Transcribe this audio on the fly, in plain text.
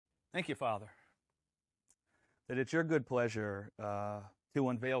Thank you, Father, that it's your good pleasure to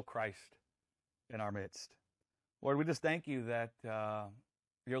unveil Christ in our midst. Lord, we just thank you that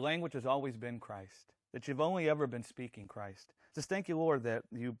your language has always been Christ, that you've only ever been speaking Christ. Just thank you, Lord, that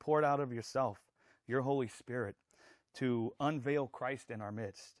you poured out of yourself, your Holy Spirit, to unveil Christ in our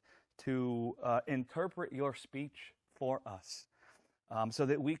midst, to interpret your speech for us, so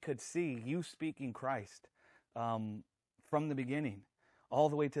that we could see you speaking Christ from the beginning all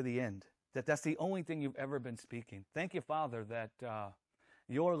the way to the end, that's the only thing you've ever been speaking. Thank you, Father, that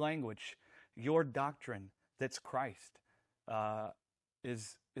your language, your doctrine, that's Christ,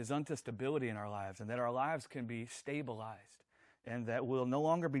 is unto stability in our lives, and that our lives can be stabilized, and that we'll no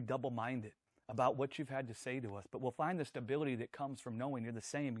longer be double-minded about what you've had to say to us, but we'll find the stability that comes from knowing you're the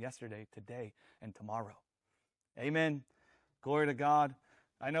same yesterday, today, and tomorrow. Amen. Glory to God.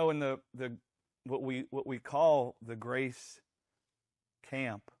 I know in the what we call the grace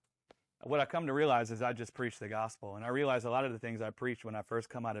camp, what I come to realize is I just preach the gospel. And I realize a lot of the things I preached when I first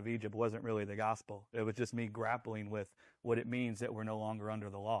come out of Egypt wasn't really the gospel. It was just me grappling with what it means that we're no longer under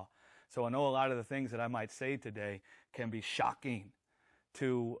the law. So I know a lot of the things that I might say today can be shocking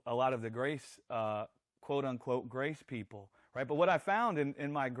to a lot of the grace, quote unquote, grace people, right? But what I found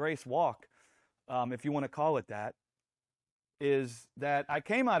in my grace walk, if you want to call it that, is that I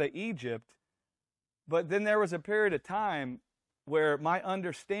came out of Egypt, but then there was a period of time where my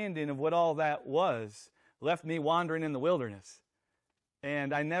understanding of what all that was left me wandering in the wilderness.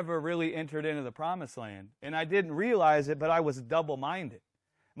 And I never really entered into the promised land. And I didn't realize it, but I was double-minded.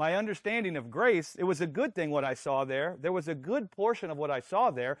 My understanding of grace, it was a good thing what I saw there. There was a good portion of what I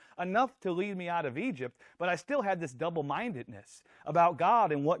saw there, enough to lead me out of Egypt, but I still had this double-mindedness about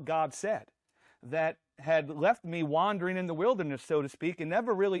God and what God said that had left me wandering in the wilderness, so to speak, and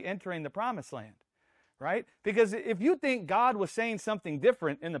never really entering the promised land. Right? Because if you think God was saying something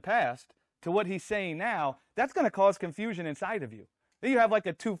different in the past to what he's saying now, that's going to cause confusion inside of you. Then you have like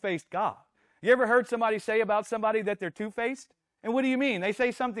a two-faced God. You ever heard somebody say about somebody that they're two-faced? And what do you mean? They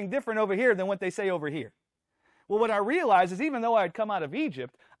say something different over here than what they say over here. Well, what I realized is even though I had come out of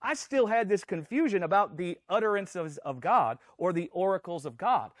Egypt, I still had this confusion about the utterances of God or the oracles of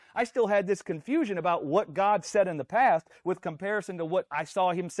God. I still had this confusion about what God said in the past with comparison to what I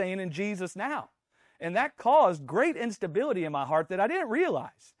saw him saying in Jesus now. And that caused great instability in my heart that I didn't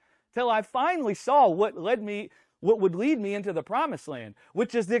realize till I finally saw what would lead me into the promised land,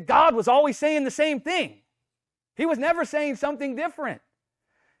 which is that God was always saying the same thing. He was never saying something different.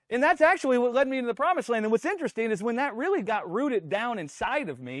 And that's actually what led me into the promised land. And what's interesting is when that really got rooted down inside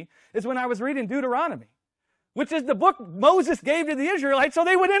of me is when I was reading Deuteronomy, which is the book Moses gave to the Israelites so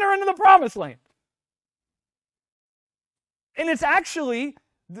they would enter into the promised land. And it's actually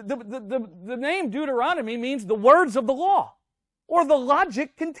the name Deuteronomy means the words of the law, or the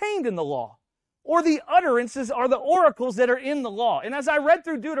logic contained in the law, or the utterances or the oracles that are in the law. And as I read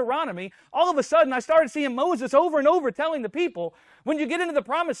through Deuteronomy, all of a sudden I started seeing Moses over and over telling the people, when you get into the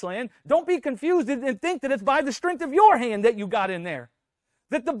promised land, don't be confused and think that it's by the strength of your hand that you got in there.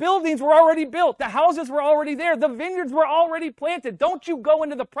 That the buildings were already built, the houses were already there, the vineyards were already planted. Don't you go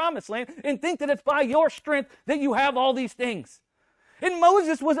into the promised land and think that it's by your strength that you have all these things. And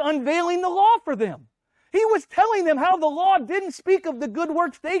Moses was unveiling the law for them. He was telling them how the law didn't speak of the good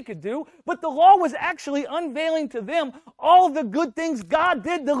works they could do, but the law was actually unveiling to them all the good things God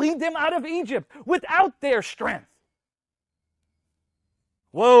did to lead them out of Egypt without their strength.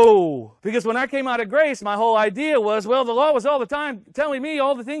 Whoa! Because when I came out of grace, my whole idea was, well, the law was all the time telling me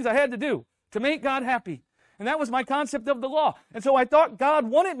all the things I had to do to make God happy. And that was my concept of the law. And so I thought God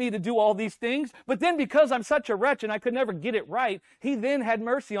wanted me to do all these things, but then because I'm such a wretch and I could never get it right, he then had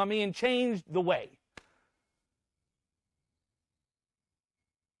mercy on me and changed the way.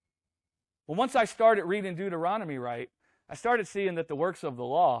 Well, once I started reading Deuteronomy right, I started seeing that the works of the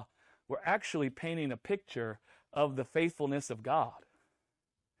law were actually painting a picture of the faithfulness of God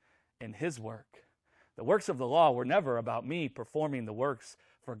and his work. The works of the law were never about me performing the works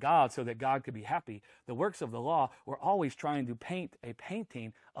for God so that God could be happy. The works of the law were always trying to paint a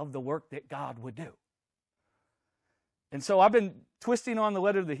painting of the work that God would do. And so I've been twisting on the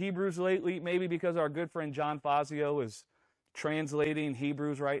letter to the Hebrews lately, maybe because our good friend John Fazio is translating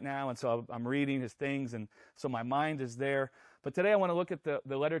Hebrews right now, and so I'm reading his things, and so my mind is there. But today I want to look at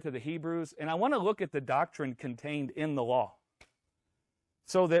the letter to the Hebrews, and I want to look at the doctrine contained in the law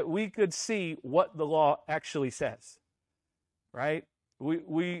so that we could see what the law actually says, right?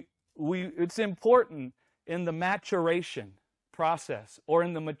 It's important in the maturation process or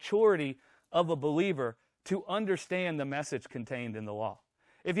in the maturity of a believer to understand the message contained in the law.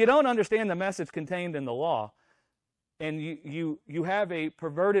 If you don't understand the message contained in the law, and you have a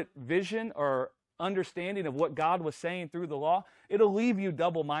perverted vision or understanding of what God was saying through the law, it'll leave you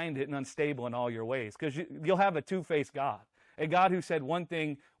double-minded and unstable in all your ways, because you'll have a two-faced God. A God who said one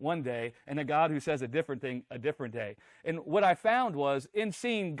thing one day and a God who says a different thing a different day. And what I found was, in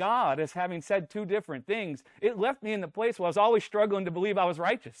seeing God as having said two different things, it left me in the place where I was always struggling to believe I was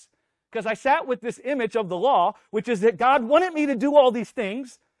righteous. Because I sat with this image of the law, which is that God wanted me to do all these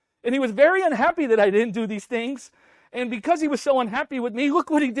things, and he was very unhappy that I didn't do these things. And because he was so unhappy with me,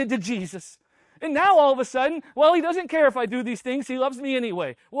 look what he did to Jesus. And now all of a sudden, well, he doesn't care if I do these things. He loves me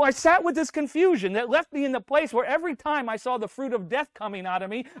anyway. Well, I sat with this confusion that left me in the place where every time I saw the fruit of death coming out of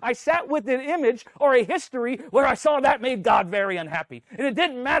me, I sat with an image or a history where I saw that made God very unhappy. And it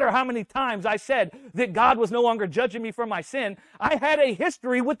didn't matter how many times I said that God was no longer judging me for my sin. I had a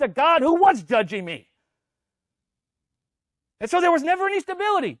history with the God who was judging me. And so there was never any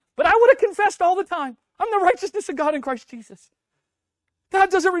stability. But I would have confessed all the time, I'm the righteousness of God in Christ Jesus. God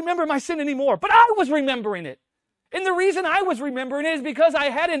doesn't remember my sin anymore, but I was remembering it. And the reason I was remembering it is because I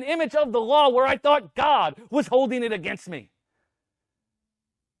had an image of the law where I thought God was holding it against me.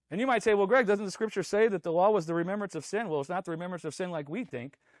 And you might say, well, Greg, doesn't the scripture say that the law was the remembrance of sin? Well, it's not the remembrance of sin like we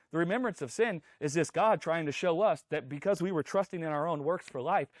think. The remembrance of sin is this God trying to show us that because we were trusting in our own works for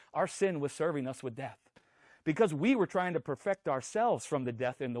life, our sin was serving us with death. Because we were trying to perfect ourselves from the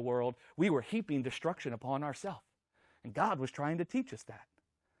death in the world, we were heaping destruction upon ourselves. And God was trying to teach us that.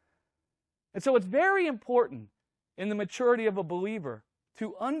 And so it's very important in the maturity of a believer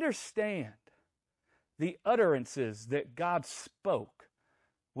to understand the utterances that God spoke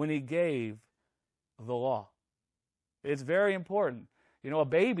when he gave the law. It's very important. You know, a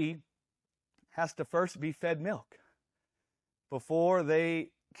baby has to first be fed milk before they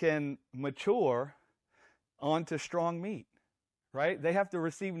can mature onto strong meat, right? They have to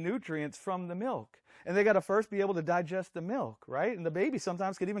receive nutrients from the milk. And they got to first be able to digest the milk, right? And the baby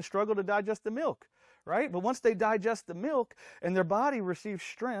sometimes could even struggle to digest the milk, right? But once they digest the milk and their body receives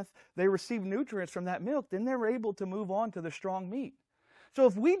strength, they receive nutrients from that milk, then they're able to move on to the strong meat. So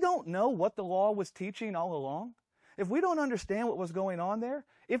if we don't know what the law was teaching all along, if we don't understand what was going on there,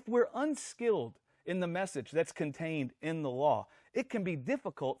 if we're unskilled in the message that's contained in the law, it can be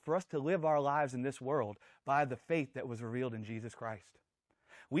difficult for us to live our lives in this world by the faith that was revealed in Jesus Christ.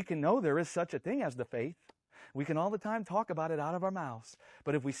 We can know there is such a thing as the faith. We can all the time talk about it out of our mouths.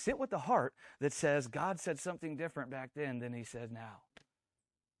 But if we sit with the heart that says, God said something different back then than he says now,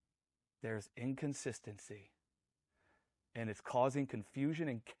 there's inconsistency. And it's causing confusion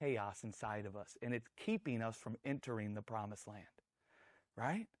and chaos inside of us. And it's keeping us from entering the promised land.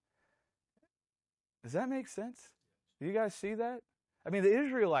 Right? Does that make sense? Do you guys see that? I mean, the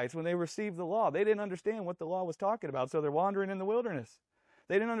Israelites, when they received the law, they didn't understand what the law was talking about. So they're wandering in the wilderness.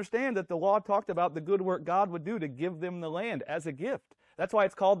 They didn't understand that the law talked about the good work God would do to give them the land as a gift. That's why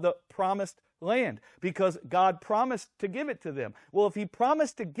it's called the promised land, because God promised to give it to them. Well, if he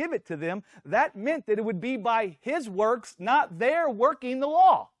promised to give it to them, that meant that it would be by his works, not their working the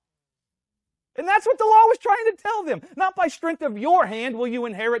law. And that's what the law was trying to tell them. Not by strength of your hand will you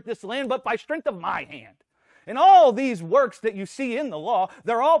inherit this land, but by strength of my hand. And all these works that you see in the law,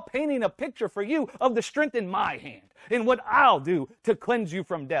 they're all painting a picture for you of the strength in my hand and what I'll do to cleanse you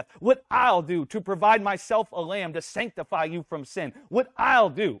from death, what I'll do to provide myself a lamb to sanctify you from sin, what I'll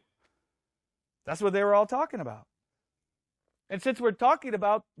do. That's what they were all talking about. And since we're talking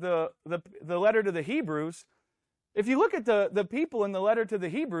about the letter to the Hebrews, if you look at the people in the letter to the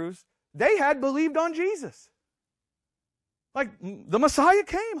Hebrews, they had believed on Jesus. Like, the Messiah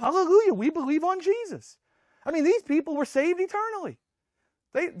came. Hallelujah. We believe on Jesus. I mean, these people were saved eternally.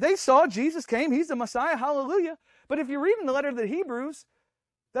 They saw Jesus came. He's the Messiah. Hallelujah. But if you read in the letter to the Hebrews,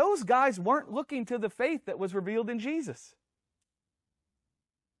 those guys weren't looking to the faith that was revealed in Jesus.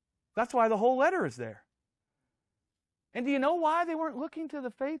 That's why the whole letter is there. And do you know why they weren't looking to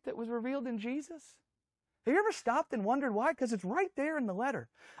the faith that was revealed in Jesus? Have you ever stopped and wondered why? Because it's right there in the letter.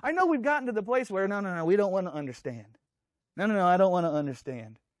 I know we've gotten to the place where, no, we don't want to understand. No, I don't want to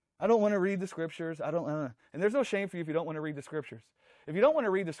understand. I don't want to read the scriptures. And there's no shame for you if you don't want to read the scriptures. If you don't want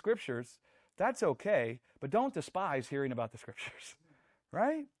to read the scriptures, that's okay, but don't despise hearing about the scriptures.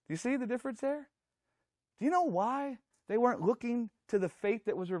 Right? Do you see the difference there? Do you know why they weren't looking to the faith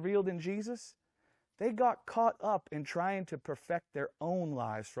that was revealed in Jesus? They got caught up in trying to perfect their own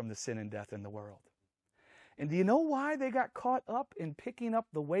lives from the sin and death in the world. And do you know why they got caught up in picking up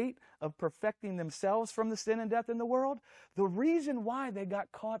the weight of perfecting themselves from the sin and death in the world? The reason why they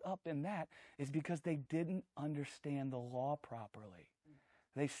got caught up in that is because they didn't understand the law properly.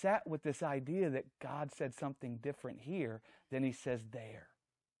 They sat with this idea that God said something different here than he says there.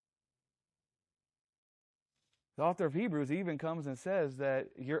 The author of Hebrews even comes and says that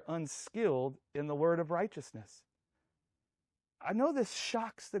you're unskilled in the word of righteousness. I know this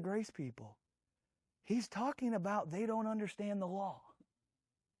shocks the grace people. He's talking about they don't understand the law.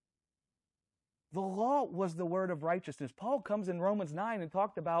 The law was the word of righteousness. Paul comes in Romans 9 and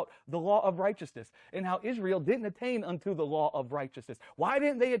talked about the law of righteousness and how Israel didn't attain unto the law of righteousness. Why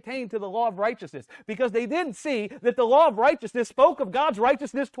didn't they attain to the law of righteousness? Because they didn't see that the law of righteousness spoke of God's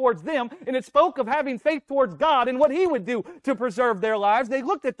righteousness towards them, and it spoke of having faith towards God and what He would do to preserve their lives. They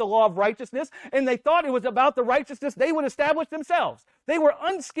looked at the law of righteousness and they thought it was about the righteousness they would establish themselves. They were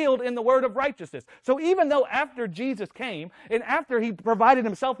unskilled in the word of righteousness. So even though after Jesus came and after He provided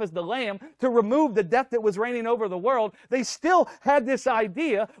Himself as the Lamb to remove the death that was reigning over the world, they still had this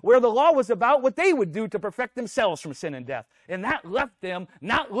idea where the law was about what they would do to perfect themselves from sin and death. And that left them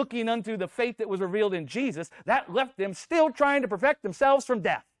not looking unto the faith that was revealed in Jesus. That left them still trying to perfect themselves from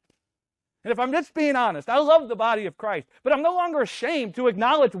death. And if I'm just being honest, I love the body of Christ, but I'm no longer ashamed to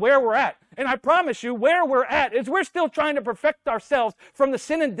acknowledge where we're at. And I promise you, where we're at is we're still trying to perfect ourselves from the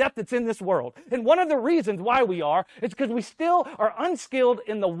sin and death that's in this world. And one of the reasons why we are is because we still are unskilled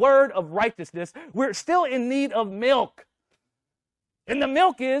in the word of righteousness. We're still in need of milk. And the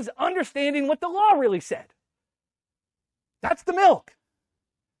milk is understanding what the law really said. That's the milk.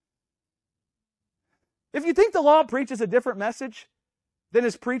 If you think the law preaches a different message than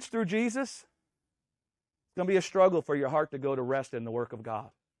is preached through Jesus, it's going to be a struggle for your heart to go to rest in the work of God.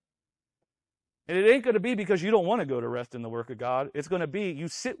 And it ain't going to be because you don't want to go to rest in the work of God. It's going to be you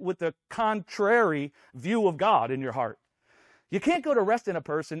sit with the contrary view of God in your heart. You can't go to rest in a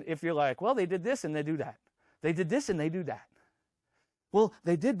person if you're like, well, they did this and they do that. They did this and they do that. Well,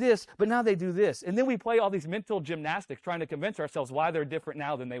 they did this, but now they do this. And then we play all these mental gymnastics trying to convince ourselves why they're different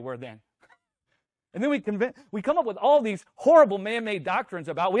now than they were then. And then we come up with all these horrible man-made doctrines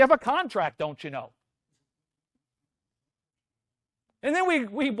about we have a contract, don't you know? And then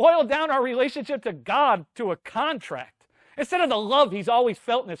we boil down our relationship to God to a contract instead of the love He's always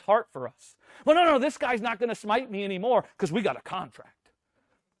felt in His heart for us. Well, no, this guy's not going to smite me anymore because we got a contract.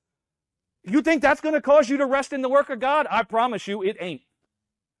 You think that's going to cause you to rest in the work of God? I promise you it ain't.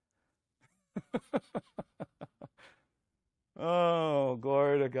 Oh,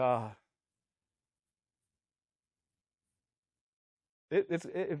 glory to God.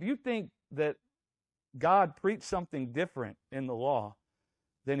 If you think that God preached something different in the law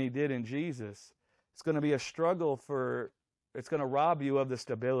than He did in Jesus, it's going to be a struggle it's going to rob you of the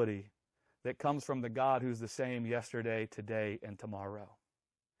stability that comes from the God who's the same yesterday, today, and tomorrow.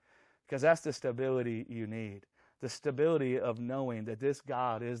 Because that's the stability you need. The stability of knowing that this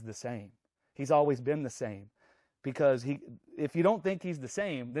God is the same. He's always been the same. Because if you don't think He's the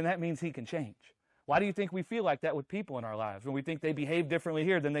same, then that means He can change. Why do you think we feel like that with people in our lives when we think they behave differently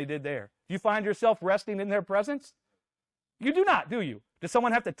here than they did there? Do you find yourself resting in their presence? You do not, do you? Does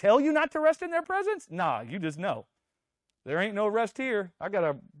someone have to tell you not to rest in their presence? Nah, you just know. There ain't no rest here. I got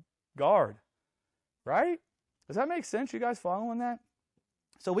a guard. Right? Does that make sense? You guys following that?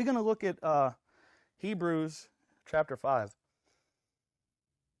 So we're going to look at Hebrews chapter 5.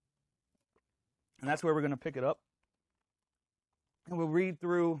 And that's where we're going to pick it up. And we'll read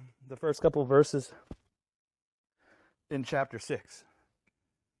through the first couple of verses in chapter 6.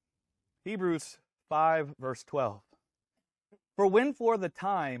 Hebrews 5, verse 12. For when for the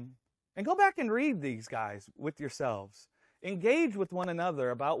time, and go back and read these guys with yourselves. Engage with one another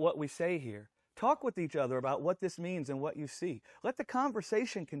about what we say here. Talk with each other about what this means and what you see. Let the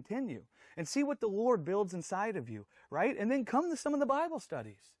conversation continue and see what the Lord builds inside of you, right? And then come to some of the Bible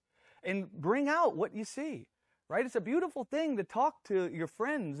studies and bring out what you see. Right? It's a beautiful thing to talk to your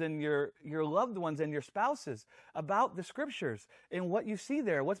friends and your loved ones and your spouses about the Scriptures and what you see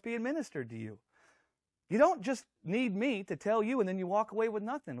there, what's being ministered to you. You don't just need me to tell you and then you walk away with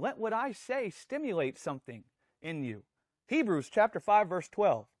nothing. Let what I say stimulate something in you. Hebrews chapter 5, verse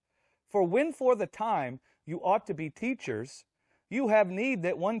 12. For when for the time you ought to be teachers, you have need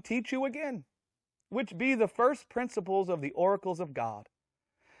that one teach you again, which be the first principles of the oracles of God,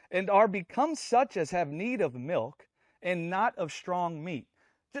 and are become such as have need of milk and not of strong meat.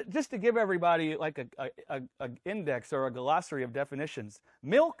 Just to give everybody like an index or a glossary of definitions,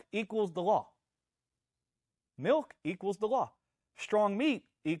 milk equals the law. Milk equals the law. Strong meat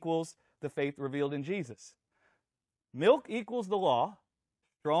equals the faith revealed in Jesus. Milk equals the law.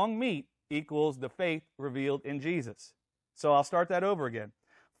 Strong meat equals the faith revealed in Jesus. So I'll start that over again.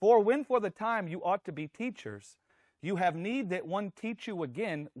 For when for the time you ought to be teachers, you have need that one teach you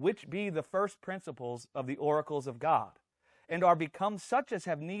again, which be the first principles of the oracles of God, and are become such as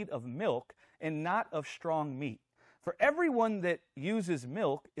have need of milk and not of strong meat. For everyone that uses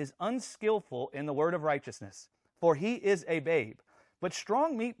milk is unskillful in the word of righteousness, for he is a babe. But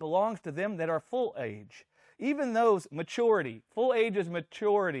strong meat belongs to them that are full age, even those maturity. Full age is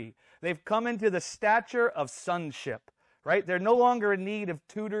maturity. They've come into the stature of sonship, right? They're no longer in need of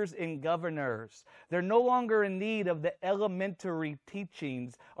tutors and governors. They're no longer in need of the elementary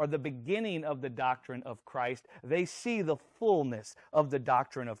teachings or the beginning of the doctrine of Christ. They see the fullness of the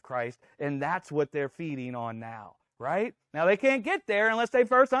doctrine of Christ, and that's what they're feeding on now, right? Now, they can't get there unless they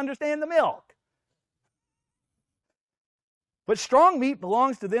first understand the milk. But strong meat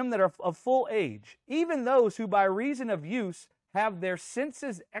belongs to them that are of full age, even those who by reason of use have their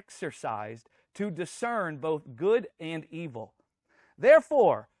senses exercised to discern both good and evil.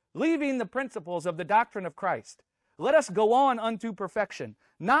 Therefore, leaving the principles of the doctrine of Christ, let us go on unto perfection,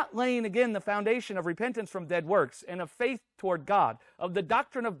 not laying again the foundation of repentance from dead works and of faith toward God, of the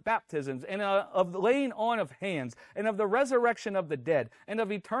doctrine of baptisms and of the laying on of hands and of the resurrection of the dead and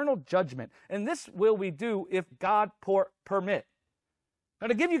of eternal judgment. And this will we do if God permit. Now,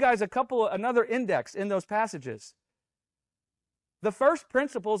 to give you guys another index in those passages, the first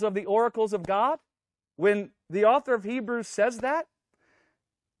principles of the oracles of God, when the author of Hebrews says that,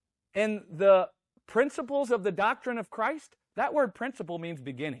 and the principles of the doctrine of Christ, that word principle means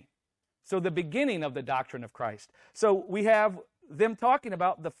beginning. So the beginning of the doctrine of Christ. So we have them talking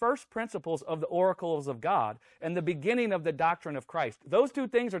about the first principles of the oracles of God and the beginning of the doctrine of Christ. Those two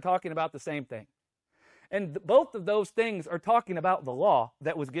things are talking about the same thing. And both of those things are talking about the law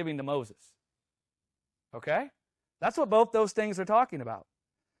that was given to Moses. Okay? That's what both those things are talking about.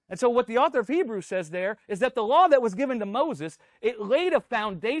 And so what the author of Hebrews says there is that the law that was given to Moses, it laid a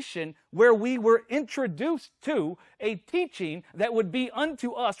foundation where we were introduced to a teaching that would be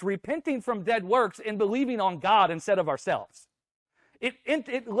unto us repenting from dead works and believing on God instead of ourselves.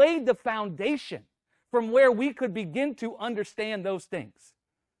 It laid the foundation from where we could begin to understand those things.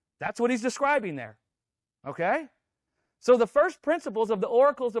 That's what he's describing there. Okay? So the first principles of the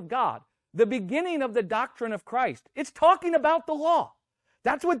oracles of God, the beginning of the doctrine of Christ, it's talking about the law.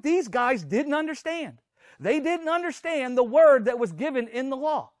 That's what these guys didn't understand. They didn't understand the word that was given in the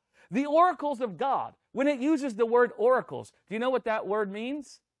law. The oracles of God, when it uses the word oracles, do you know what that word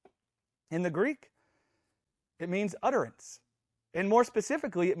means in the Greek? It means utterance. And more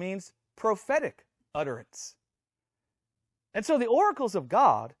specifically, it means prophetic utterance. And so the oracles of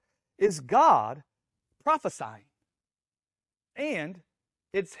God is God prophesying. And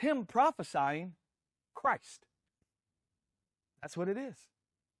it's him prophesying Christ. That's what it is.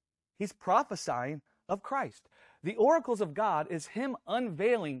 He's prophesying of Christ. The oracles of God is him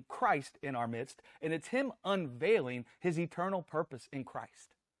unveiling Christ in our midst, and it's him unveiling his eternal purpose in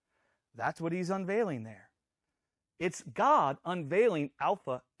Christ. That's what he's unveiling there. It's God unveiling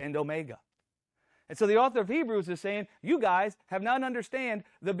Alpha and Omega. And so the author of Hebrews is saying, you guys have not understand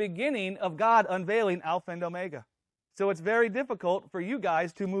the beginning of God unveiling Alpha and Omega. So it's very difficult for you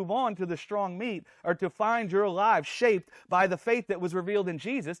guys to move on to the strong meat or to find your lives shaped by the faith that was revealed in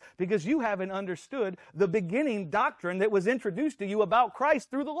Jesus because you haven't understood the beginning doctrine that was introduced to you about Christ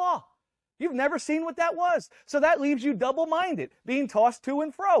through the law. You've never seen what that was. So that leaves you double-minded, being tossed to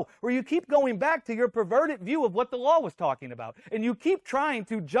and fro, where you keep going back to your perverted view of what the law was talking about. And you keep trying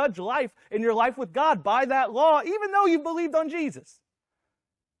to judge life and your life with God by that law, even though you believed on Jesus.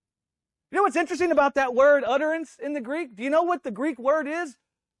 You know what's interesting about that word utterance in the Greek? Do you know what the Greek word is?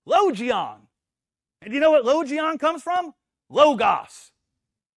 Logion. And do you know what logion comes from? Logos.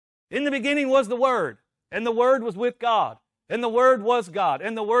 In the beginning was the Word, and the Word was with God, and the Word was God,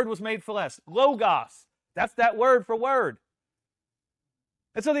 and the Word was made flesh. Logos. That's that word for word.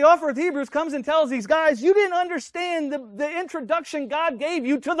 And so the author of Hebrews comes and tells these guys, you didn't understand the introduction God gave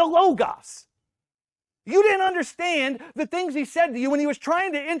you to the Logos. You didn't understand the things he said to you when he was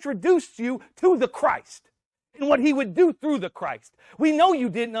trying to introduce you to the Christ and what he would do through the Christ. We know you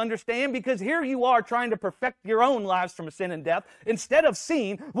didn't understand because here you are trying to perfect your own lives from sin and death instead of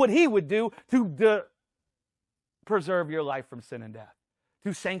seeing what he would do to preserve your life from sin and death,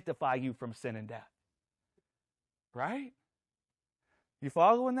 to sanctify you from sin and death. Right? You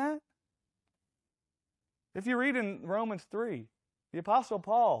following that? If you read in Romans 3, the Apostle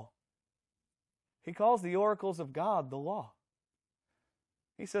Paul, he calls the oracles of God the law.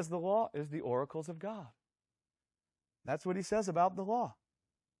 He says the law is the oracles of God. That's what he says about the law.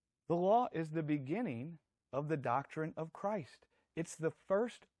 The law is the beginning of the doctrine of Christ. It's the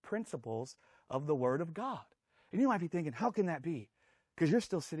first principles of the Word of God. And you might be thinking, how can that be? Because you're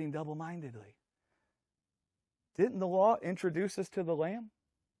still sitting double-mindedly. Didn't the law introduce us to the Lamb?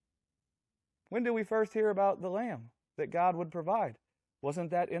 When did we first hear about the Lamb that God would provide?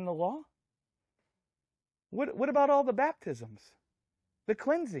 Wasn't that in the law? What about all the baptisms, the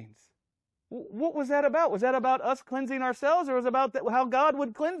cleansings? What was that about? Was that about us cleansing ourselves, or was it about how God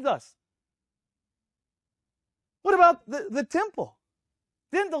would cleanse us? What about the temple?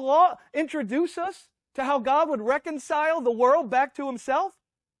 Didn't the law introduce us to how God would reconcile the world back to himself?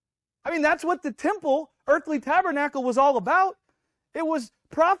 I mean, that's what the temple, earthly tabernacle, was all about. It was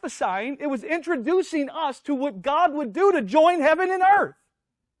prophesying, it was introducing us to what God would do to join heaven and earth.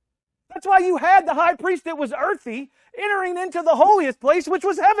 That's why you had the high priest that was earthy entering into the holiest place, which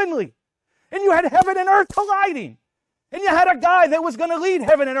was heavenly. And you had heaven and earth colliding. And you had a guy that was going to lead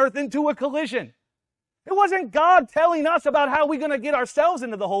heaven and earth into a collision. It wasn't God telling us about how we're going to get ourselves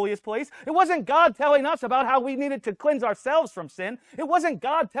into the holiest place. It wasn't God telling us about how we needed to cleanse ourselves from sin. It wasn't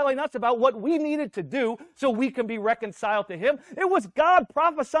God telling us about what we needed to do so we can be reconciled to him. It was God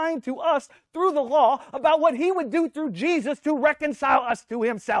prophesying to us through the law about what he would do through Jesus to reconcile us to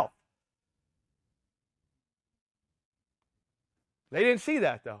himself. They didn't see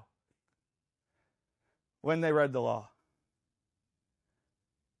that, though, when they read the law.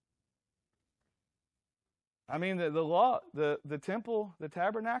 I mean, the law, the temple, the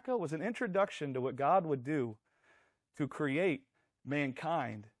tabernacle was an introduction to what God would do to create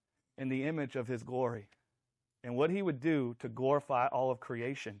mankind in the image of his glory, and what he would do to glorify all of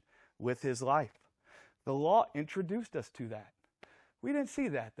creation with his life. The law introduced us to that. We didn't see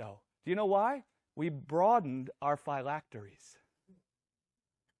that, though. Do you know why? We broadened our phylacteries.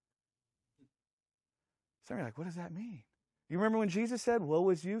 Some are like, what does that mean? You remember when Jesus said, woe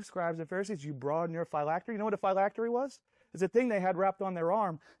is you, scribes and Pharisees, you broaden your phylactery? You know what a phylactery was? It's a thing they had wrapped on their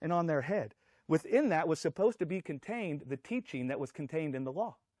arm and on their head. Within that was supposed to be contained the teaching that was contained in the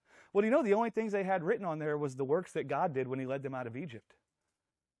law. Well, you know, the only things they had written on there was the works that God did when he led them out of Egypt.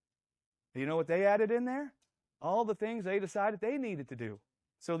 You know what they added in there? All the things they decided they needed to do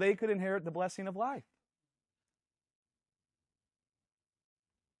so they could inherit the blessing of life.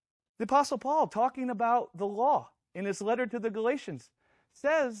 The Apostle Paul, talking about the law in his letter to the Galatians,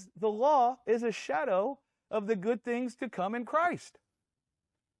 says the law is a shadow of the good things to come in Christ.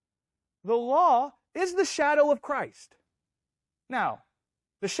 The law is the shadow of Christ. Now,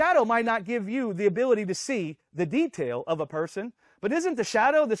 the shadow might not give you the ability to see the detail of a person, but isn't the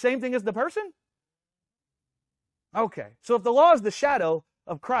shadow the same thing as the person? Okay, so if the law is the shadow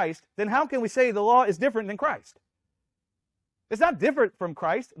of Christ, then how can we say the law is different than Christ? It's not different from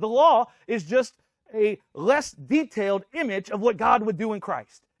Christ. The law is just a less detailed image of what God would do in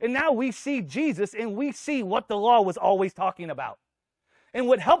Christ. And now we see Jesus and we see what the law was always talking about. And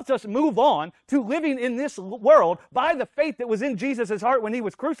what helps us move on to living in this world by the faith that was in Jesus' heart when he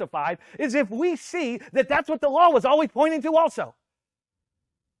was crucified is if we see that that's what the law was always pointing to also.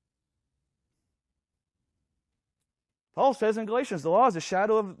 Paul says in Galatians, the law is a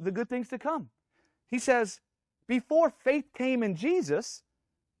shadow of the good things to come. He says, before faith came in Jesus,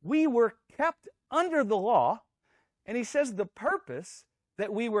 we were kept under the law. And he says the purpose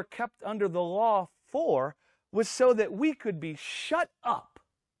that we were kept under the law for was so that we could be shut up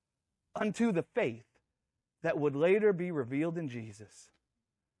unto the faith that would later be revealed in Jesus.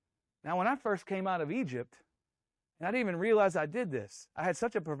 Now, when I first came out of Egypt, and I didn't even realize I did this, I had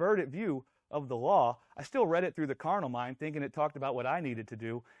such a perverted view of the law. I still read it through the carnal mind, thinking it talked about what I needed to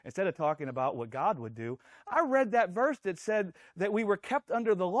do instead of talking about what God would do. I read that verse that said that we were kept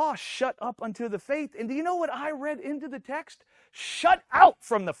under the law, shut up unto the faith. And do you know what I read into the text? Shut out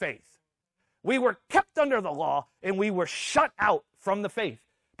from the faith. We were kept under the law and we were shut out from the faith.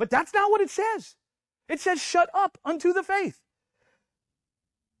 But that's not what it says. It says shut up unto the faith.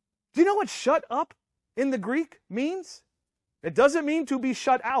 Do you know what shut up in the Greek means? It doesn't mean to be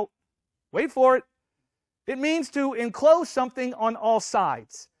shut out. Wait for it. It means to enclose something on all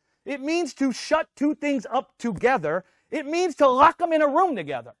sides. It means to shut two things up together. It means to lock them in a room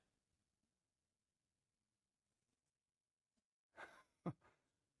together.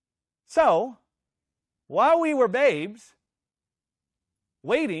 So, while we were babes,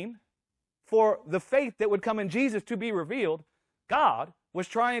 waiting for the faith that would come in Jesus to be revealed, God was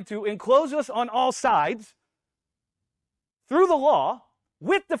trying to enclose us on all sides through the law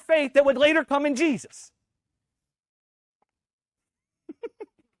with the faith that would later come in Jesus.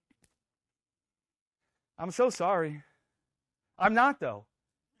 I'm so sorry. I'm not, though,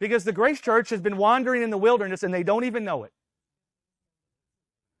 because the Grace Church has been wandering in the wilderness and they don't even know it.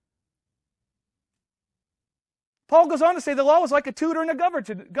 Paul goes on to say the law was like a tutor and a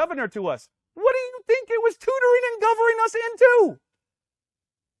governor to us. What do you think it was tutoring and governing us into?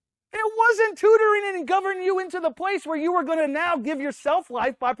 It wasn't tutoring and governing you into the place where you were going to now give yourself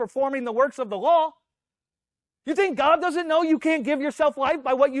life by performing the works of the law. You think God doesn't know you can't give yourself life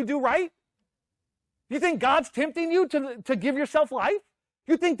by what you do right? You think God's tempting you to give yourself life?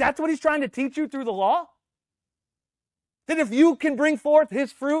 You think that's what he's trying to teach you through the law? That if you can bring forth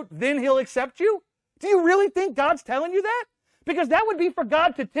his fruit, then he'll accept you? Do you really think God's telling you that? Because that would be for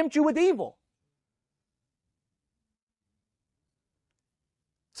God to tempt you with evil.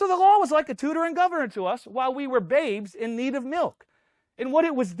 So the law was like a tutor and governor to us while we were babes in need of milk. And what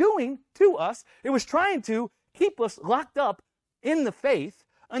it was doing to us, it was trying to keep us locked up in the faith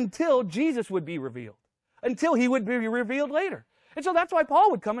until Jesus would be revealed, until he would be revealed later. And so that's why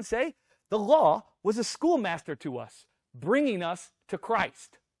Paul would come and say, the law was a schoolmaster to us, bringing us to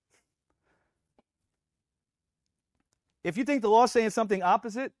Christ. If you think the law is saying something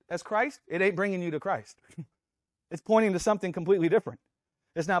opposite as Christ, it ain't bringing you to Christ. It's pointing to something completely different.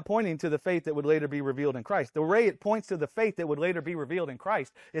 It's not pointing to the faith that would later be revealed in Christ. The way it points to the faith that would later be revealed in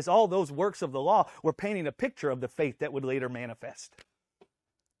Christ is all those works of the law were painting a picture of the faith that would later manifest.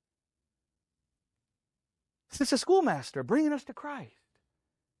 It's a schoolmaster bringing us to Christ.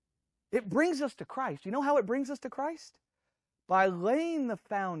 It brings us to Christ. You know how it brings us to Christ? By laying the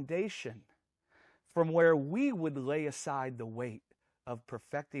foundation from where we would lay aside the weight of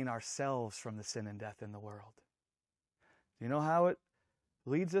perfecting ourselves from the sin and death in the world. You know how it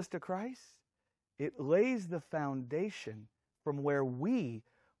leads us to Christ? It lays the foundation from where we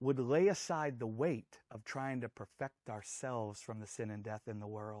would lay aside the weight of trying to perfect ourselves from the sin and death in the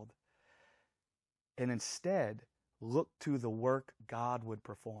world, and instead look to the work God would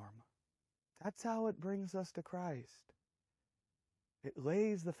perform. That's how it brings us to Christ. It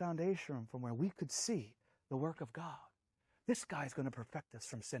lays the foundation from where we could see the work of God. This guy's going to perfect us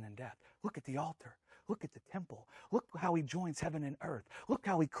from sin and death. Look at the altar. Look at the temple. Look how he joins heaven and earth. Look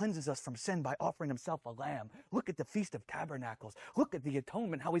how he cleanses us from sin by offering himself a lamb. Look at the Feast of Tabernacles. Look at the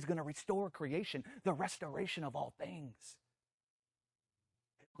atonement, how he's going to restore creation, the restoration of all things.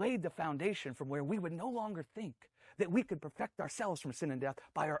 It laid the foundation from where we would no longer think that we could perfect ourselves from sin and death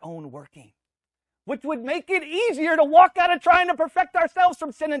by our own working, which would make it easier to walk out of trying to perfect ourselves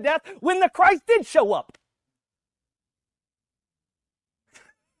from sin and death when the Christ did show up.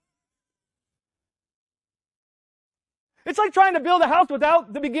 It's like trying to build a house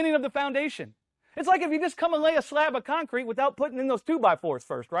without the beginning of the foundation. It's like if you just come and lay a slab of concrete without putting in those 2x4s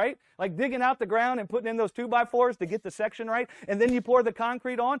first, right? Like digging out the ground and putting in those 2x4s to get the section right, and then you pour the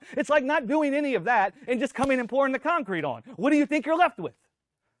concrete on. It's like not doing any of that and just coming and pouring the concrete on. What do you think you're left with?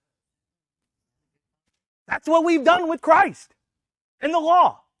 That's what we've done with Christ and the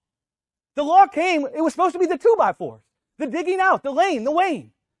law. The law came, it was supposed to be the 2x4s, the digging out, the laying, the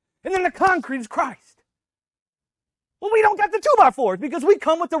weighing. And then the concrete is Christ. Well, we don't get the 2x4s because we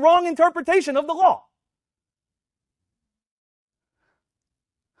come with the wrong interpretation of the law.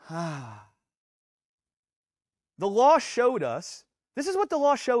 The law showed us, this is what the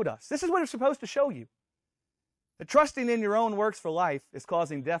law showed us. This is what it's supposed to show you. That trusting in your own works for life is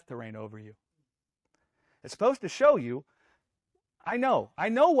causing death to reign over you. It's supposed to show you, I know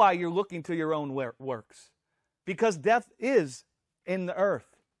why you're looking to your own works. Because death is in the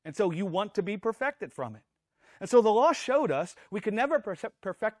earth. And so you want to be perfected from it. And so the law showed us we could never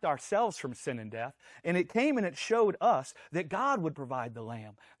perfect ourselves from sin and death. And it came and it showed us that God would provide the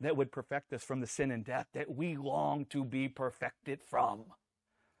lamb that would perfect us from the sin and death that we long to be perfected from.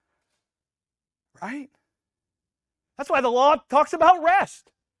 Right? That's why the law talks about rest.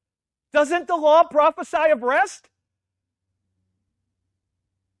 Doesn't the law prophesy of rest?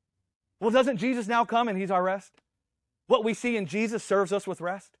 Well, doesn't Jesus now come and he's our rest? What we see in Jesus serves us with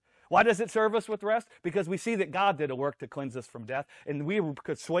rest. Why does it serve us with rest? Because we see that God did a work to cleanse us from death, and we were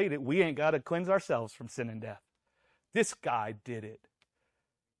persuaded we ain't got to cleanse ourselves from sin and death. This guy did it.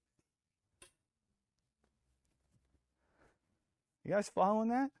 You guys following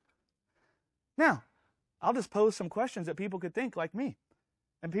that? Now, I'll just pose some questions that people could think like me,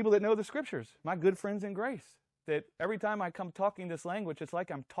 and people that know the scriptures, my good friends in grace, that every time I come talking this language, it's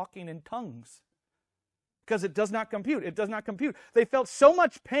like I'm talking in tongues. Because it does not compute. It does not compute. They felt so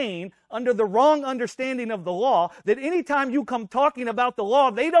much pain under the wrong understanding of the law that anytime you come talking about the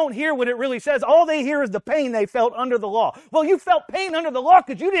law, they don't hear what it really says. All they hear is the pain they felt under the law. Well, you felt pain under the law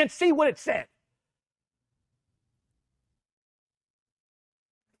because you didn't see what it said.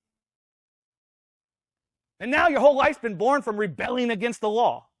 And now your whole life's been born from rebelling against the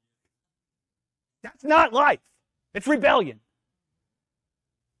law. That's not life. It's rebellion.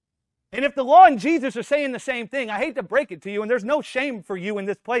 And if the law and Jesus are saying the same thing, I hate to break it to you, and there's no shame for you in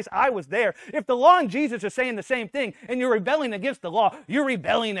this place. I was there. If the law and Jesus are saying the same thing, and you're rebelling against the law, you're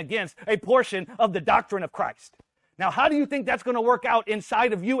rebelling against a portion of the doctrine of Christ. Now, how do you think that's going to work out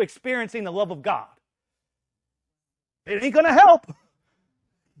inside of you experiencing the love of God? It ain't going to help.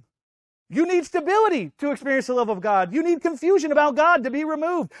 You need stability to experience the love of God. You need confusion about God to be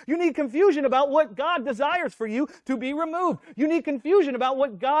removed. You need confusion about what God desires for you to be removed. You need confusion about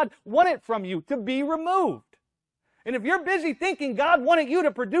what God wanted from you to be removed. And if you're busy thinking God wanted you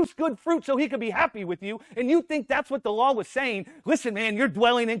to produce good fruit so He could be happy with you, and you think that's what the law was saying, listen, man, you're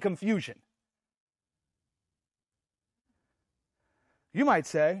dwelling in confusion. You might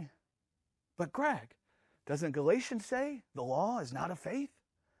say, but Greg, doesn't Galatians say the law is not of faith?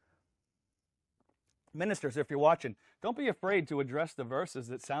 Ministers, if you're watching, don't be afraid to address the verses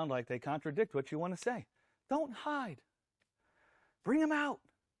that sound like they contradict what you want to say. Don't hide. Bring them out.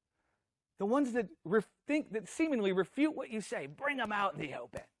 The ones that that seemingly refute what you say, bring them out in the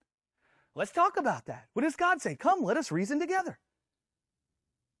open. Let's talk about that. What does God say? Come, let us reason together.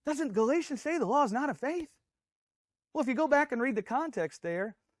 Doesn't Galatians say the law is not of faith? Well, if you go back and read the context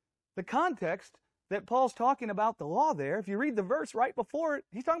there, the context that Paul's talking about the law there, if you read the verse right before it,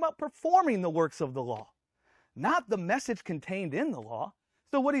 he's talking about performing the works of the law, not the message contained in the law.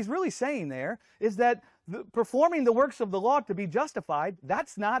 So what he's really saying there is that performing the works of the law to be justified,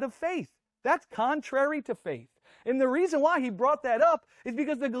 that's not of faith. That's contrary to faith. And the reason why he brought that up is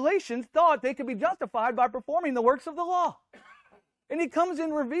because the Galatians thought they could be justified by performing the works of the law. And he comes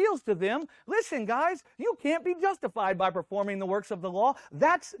and reveals to them, listen, guys, you can't be justified by performing the works of the law.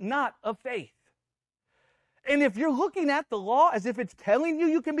 That's not of faith. And if you're looking at the law as if it's telling you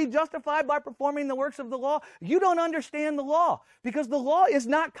you can be justified by performing the works of the law, you don't understand the law, because the law is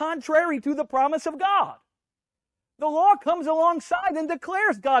not contrary to the promise of God. The law comes alongside and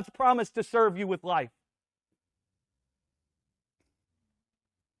declares God's promise to serve you with life.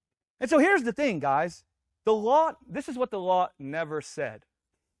 And so here's the thing, guys. The law, this is what the law never said.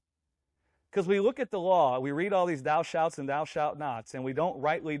 Because we look at the law, we read all these thou shalt and thou shalt nots, and we don't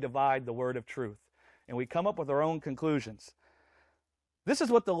rightly divide the word of truth. And we come up with our own conclusions. This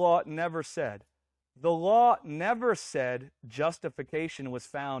is what the law never said. The law never said justification was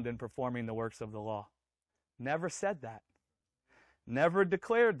found in performing the works of the law. Never said that. Never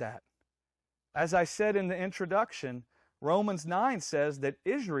declared that. As I said in the introduction, Romans 9 says that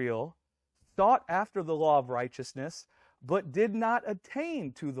Israel sought after the law of righteousness, but did not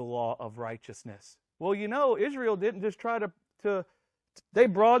attain to the law of righteousness. Well, you know, Israel didn't just try to they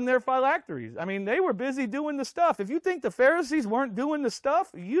broadened their phylacteries. I mean, they were busy doing the stuff. If you think the Pharisees weren't doing the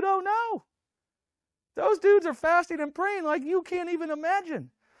stuff, you don't know. Those dudes are fasting and praying like you can't even imagine.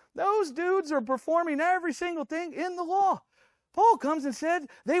 Those dudes are performing every single thing in the law. Paul comes and said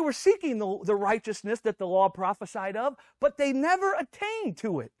they were seeking the righteousness that the law prophesied of, but they never attained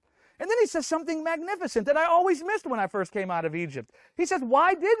to it. And then he says something magnificent that I always missed when I first came out of Egypt. He says,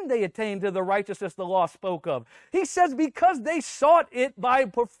 why didn't they attain to the righteousness the law spoke of? He says, because they sought it by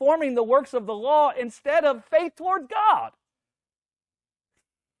performing the works of the law instead of faith toward God.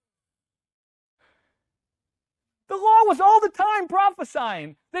 The law was all the time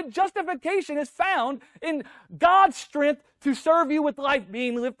prophesying that justification is found in God's strength to serve you with life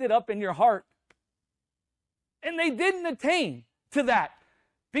being lifted up in your heart. And they didn't attain to that.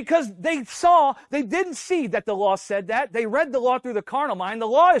 Because they didn't see that the law said that. They read the law through the carnal mind. The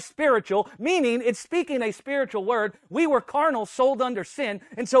law is spiritual, meaning it's speaking a spiritual word. We were carnal, sold under sin,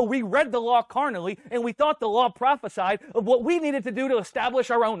 and so we read the law carnally, and we thought the law prophesied of what we needed to do to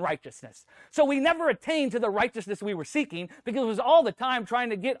establish our own righteousness. So we never attained to the righteousness we were seeking, because it was all the time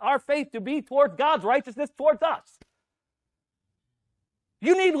trying to get our faith to be towards God's righteousness towards us.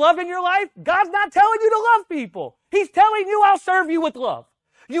 You need love in your life? God's not telling you to love people. He's telling you, I'll serve you with love.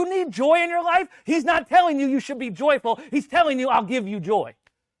 You need joy in your life? He's not telling you you should be joyful. He's telling you, I'll give you joy.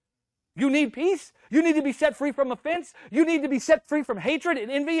 You need peace? You need to be set free from offense? You need to be set free from hatred and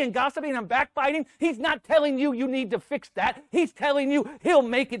envy and gossiping and backbiting? He's not telling you you need to fix that. He's telling you He'll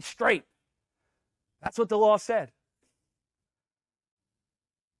make it straight. That's what the law said.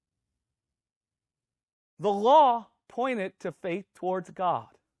 The law pointed to faith towards God.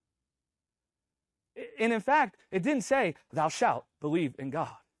 And in fact, it didn't say, thou shalt believe in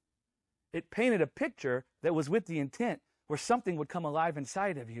God. It painted a picture that was with the intent where something would come alive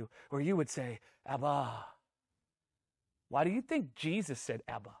inside of you, where you would say, Abba. Why do you think Jesus said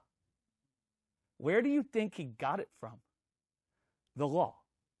Abba? Where do you think He got it from? The law.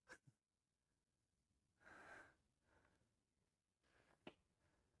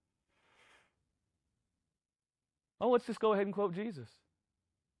 Oh, let's just go ahead and quote Jesus.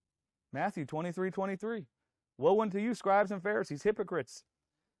 Matthew 23:23. Woe unto you, scribes and Pharisees, hypocrites.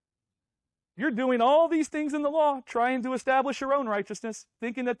 You're doing all these things in the law, trying to establish your own righteousness,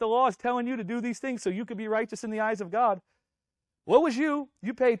 thinking that the law is telling you to do these things so you could be righteous in the eyes of God. What was you?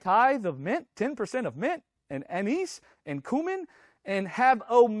 You pay tithe of mint, 10% of mint, and anise, and cumin, and have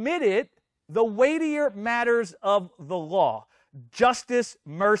omitted The weightier matters of the law: justice,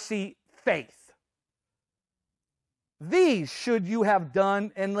 mercy, faith. These should you have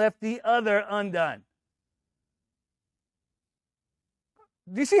done and left the other undone.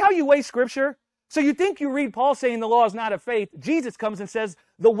 Do you see how you weigh Scripture? So you think you read Paul saying the law is not of faith. Jesus comes and says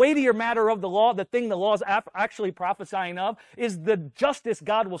the weightier matter of the law, the thing the law is actually prophesying of, is the justice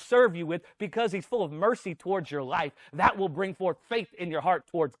God will serve you with because he's full of mercy towards your life. That will bring forth faith in your heart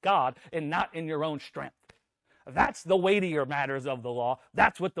towards God and not in your own strength. That's the weightier matters of the law.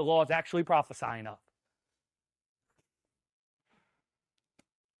 That's what the law is actually prophesying of.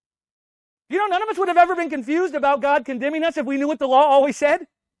 You know, none of us would have ever been confused about God condemning us if we knew what the law always said.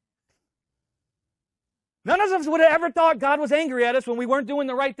 None of us would have ever thought God was angry at us when we weren't doing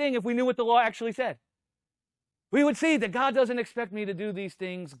the right thing if we knew what the law actually said. We would see that God doesn't expect me to do these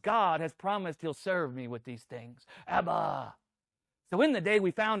things. God has promised he'll serve me with these things. Abba. So in the day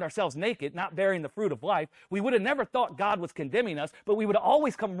we found ourselves naked, not bearing the fruit of life, we would have never thought God was condemning us, but we would have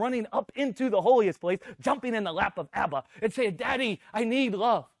always come running up into the holiest place, jumping in the lap of Abba, and say, Daddy, I need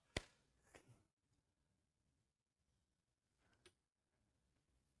love.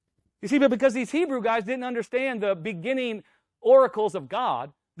 You see, but because these Hebrew guys didn't understand the beginning oracles of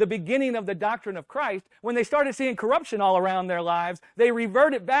God, the beginning of the doctrine of Christ, when they started seeing corruption all around their lives, they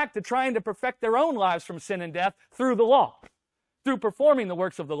reverted back to trying to perfect their own lives from sin and death through the law, through performing the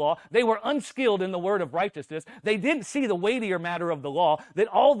works of the law. They were unskilled in the word of righteousness. They didn't see the weightier matter of the law, that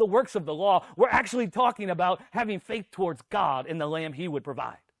all the works of the law were actually talking about having faith towards God in the Lamb he would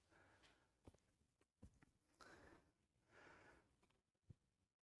provide.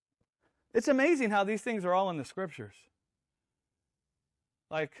 It's amazing how these things are all in the Scriptures.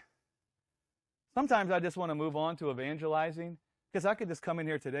 Like, sometimes I just want to move on to evangelizing, because I could just come in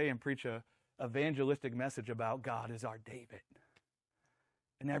here today and preach a evangelistic message about God is our David.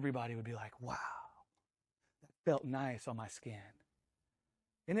 And everybody would be like, wow, that felt nice on my skin.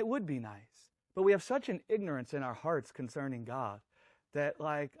 And it would be nice. But we have such an ignorance in our hearts concerning God that,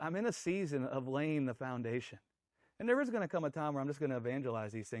 like, I'm in a season of laying the foundation. And there is going to come a time where I'm just going to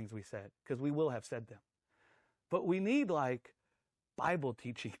evangelize these things we said, because we will have said them. But we need, like, Bible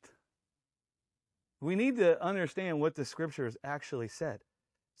teaching. We need to understand what the Scriptures actually said.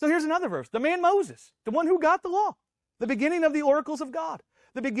 So here's another verse. The man Moses, the one who got the law, the beginning of the oracles of God,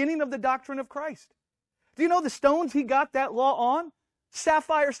 the beginning of the doctrine of Christ. Do you know the stones he got that law on?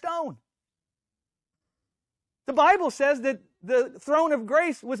 Sapphire stone. The Bible says that the throne of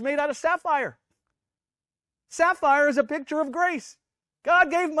grace was made out of sapphire. Sapphire is a picture of grace.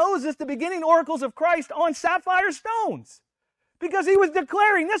 God gave Moses the beginning oracles of Christ on sapphire stones because he was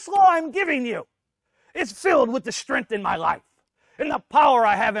declaring, this law I'm giving you is filled with the strength in my life and the power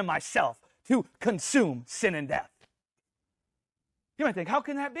I have in myself to consume sin and death. You might think, how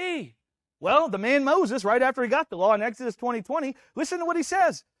can that be? Well, the man Moses, right after he got the law in Exodus 20:20, listen to what he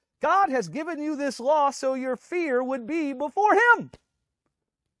says. God has given you this law so your fear would be before him.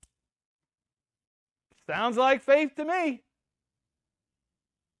 Sounds like faith to me.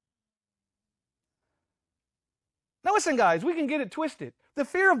 Now listen, guys, we can get it twisted. The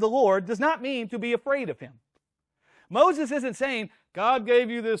fear of the Lord does not mean to be afraid of him. Moses isn't saying, God gave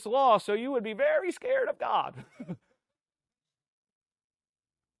you this law so you would be very scared of God.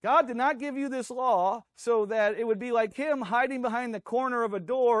 God did not give you this law so that it would be like him hiding behind the corner of a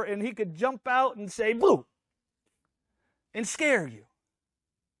door and he could jump out and say, boo, and scare you.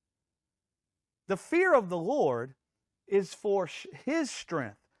 The fear of the Lord is for his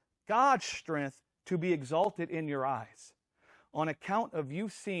strength, God's strength, to be exalted in your eyes on account of you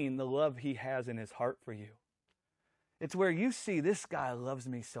seeing the love he has in his heart for you. It's where you see, this guy loves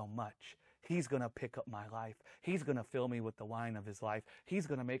me so much. He's going to pick up my life. He's going to fill me with the wine of his life. He's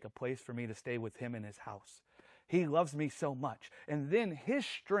going to make a place for me to stay with him in his house. He loves me so much. And then his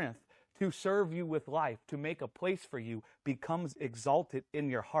strength to serve you with life, to make a place for you, becomes exalted in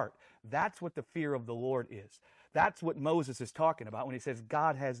your heart. That's what the fear of the Lord is. That's what Moses is talking about when he says,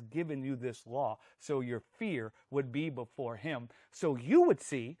 God has given you this law so your fear would be before him. So you would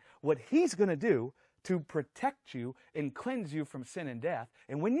see what he's going to do to protect you and cleanse you from sin and death.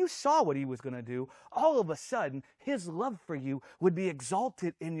 And when you saw what he was going to do, all of a sudden, his love for you would be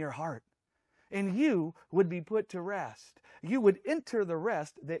exalted in your heart. And you would be put to rest. You would enter the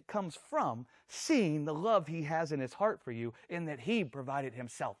rest that comes from seeing the love he has in his heart for you, in that he provided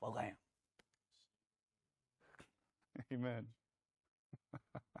himself a lamb. Amen.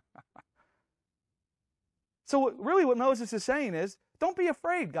 So really what Moses is saying is, don't be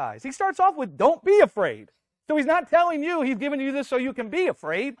afraid, guys. He starts off with, don't be afraid. So he's not telling you he's giving you this so you can be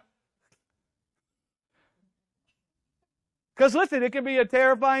afraid. Because listen, it can be a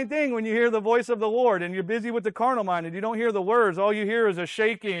terrifying thing when you hear the voice of the Lord and you're busy with the carnal mind and you don't hear the words. All you hear is a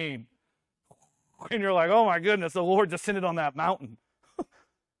shaking. And you're like, oh my goodness, the Lord descended on that mountain.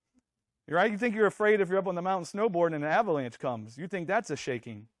 Right? You think you're afraid if you're up on the mountain snowboarding and an avalanche comes. You think that's a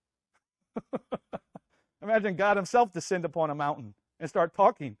shaking. Imagine God himself descend upon a mountain and start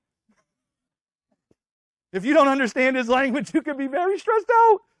talking. If you don't understand his language, you could be very stressed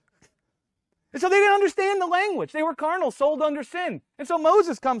out. And so they didn't understand the language. They were carnal, sold under sin. And so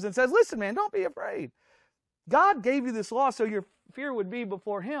Moses comes and says, listen, man, don't be afraid. God gave you this law so your fear would be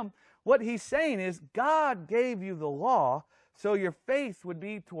before him. What he's saying is God gave you the law so your faith would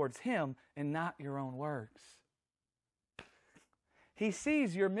be towards him and not your own works. He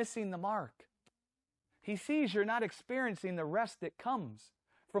sees you're missing the mark. He sees you're not experiencing the rest that comes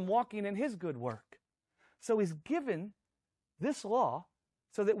from walking in his good work. So he's given this law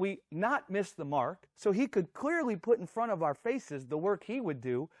so that we not miss the mark, so he could clearly put in front of our faces the work he would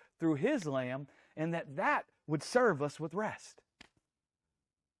do through his Lamb, and that would serve us with rest.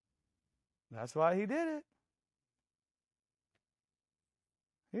 That's why he did it.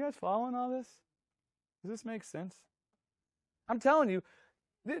 You guys following all this? Does this make sense? I'm telling you,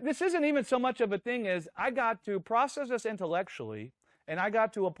 this isn't even so much of a thing as I got to process this intellectually and I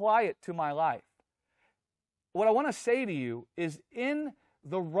got to apply it to my life. What I want to say to you is in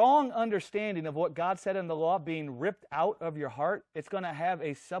the wrong understanding of what God said in the law being ripped out of your heart, it's going to have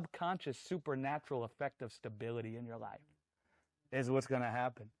a subconscious supernatural effect of stability in your life, is what's going to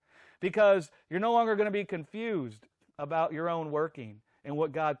happen. Because you're no longer going to be confused about your own working and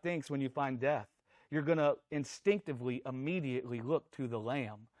what God thinks when you find death. You're going to instinctively, immediately look to the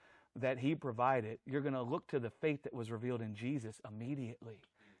Lamb that he provided. You're going to look to the faith that was revealed in Jesus immediately.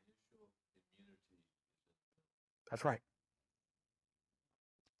 That's right.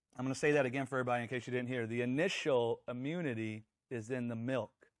 I'm going to say that again for everybody in case you didn't hear. The initial immunity is in the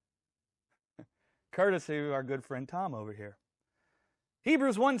milk. Courtesy of our good friend Tom over here.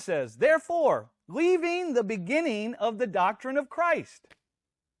 Hebrews 1 says, therefore, leaving the beginning of the doctrine of Christ.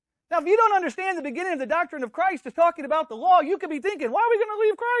 Now, if you don't understand the beginning of the doctrine of Christ is talking about the law, you could be thinking, why are we going to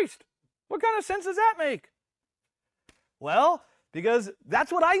leave Christ? What kind of sense does that make? Well, because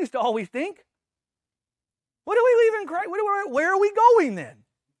that's what I used to always think. What do we leave in Christ? Where are we going then?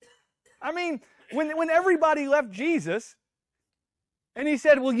 I mean, when everybody left Jesus and he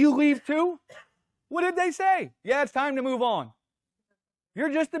said, will you leave too? What did they say? Yeah, it's time to move on.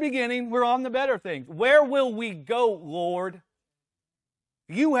 You're just the beginning. We're on the better things. Where will we go, Lord?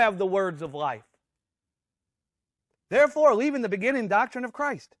 You have the words of life. Therefore, leaving the beginning doctrine of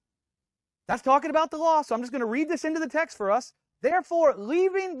Christ. That's talking about the law, so I'm just going to read this into the text for us. Therefore,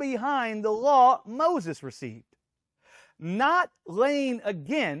 leaving behind the law Moses received, not laying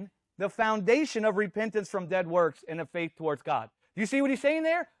again the foundation of repentance from dead works and of faith towards God. Do you see what he's saying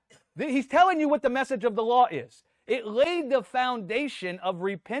there? He's telling you what the message of the law is. It laid the foundation of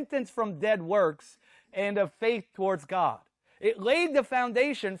repentance from dead works and of faith towards God. It laid the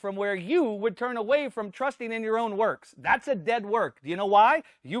foundation from where you would turn away from trusting in your own works. That's a dead work. Do you know why?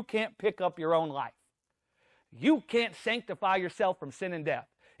 You can't pick up your own life. You can't sanctify yourself from sin and death.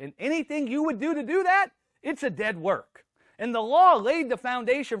 And anything you would do to do that, it's a dead work. And the law laid the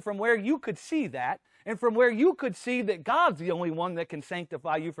foundation from where you could see that, and from where you could see that God's the only one that can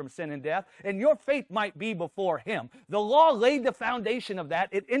sanctify you from sin and death, and your faith might be before him. The law laid the foundation of that.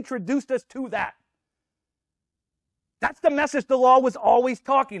 It introduced us to that. That's the message the law was always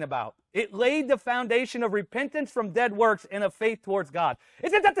talking about. It laid the foundation of repentance from dead works and of faith towards God.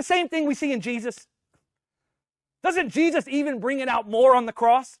 Isn't that the same thing we see in Jesus? Doesn't Jesus even bring it out more on the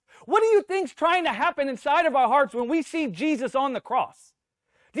cross? What do you think's trying to happen inside of our hearts when we see Jesus on the cross?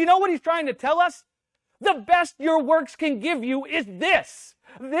 Do you know what he's trying to tell us? The best your works can give you is this.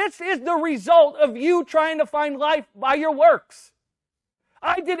 This is the result of you trying to find life by your works.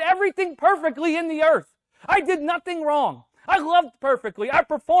 I did everything perfectly in the earth. I did nothing wrong. I loved perfectly. I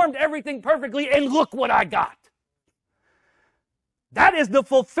performed everything perfectly, and look what I got. That is the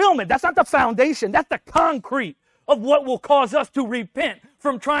fulfillment. That's not the foundation. That's the concrete of what will cause us to repent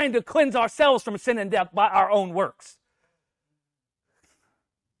from trying to cleanse ourselves from sin and death by our own works.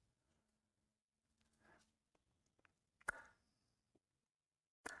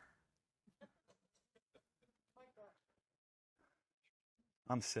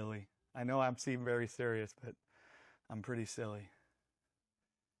 I'm silly. I know I seem very serious, but I'm pretty silly.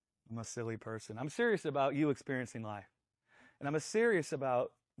 I'm a silly person. I'm serious about you experiencing life. And I'm serious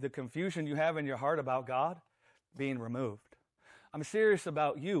about the confusion you have in your heart about God being removed. I'm serious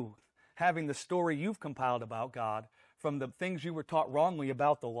about you having the story you've compiled about God from the things you were taught wrongly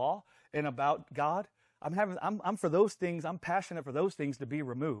about the law and about God. I'm for those things, I'm passionate for those things to be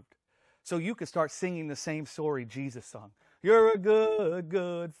removed. So you can start singing the same story Jesus sung. You're a good,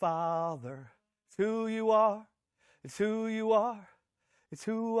 good Father. It's who you are. It's who you are. It's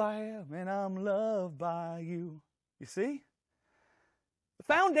who I am, and I'm loved by you. You see? The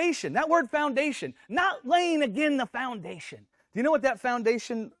foundation, that word foundation, not laying again the foundation. Do you know what that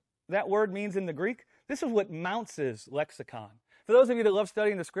foundation, that word means in the Greek? This is what Mounce's lexicon. For those of you that love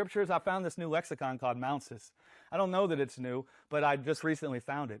studying the scriptures, I found this new lexicon called Mounce's. I don't know that it's new, but I just recently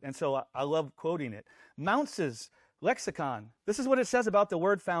found it. And so I love quoting it. Mounce's lexicon, this is what it says about the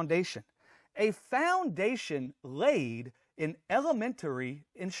word foundation. A foundation laid in elementary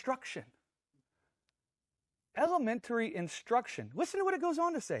instruction. Elementary instruction. Listen to what it goes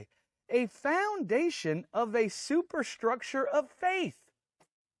on to say. A foundation of a superstructure of faith,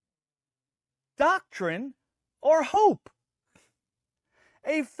 doctrine, or hope.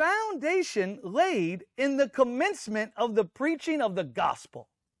 A foundation laid in the commencement of the preaching of the gospel.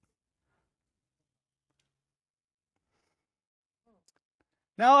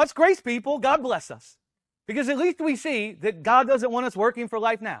 Now, let's grace people. God bless us. Because at least we see that God doesn't want us working for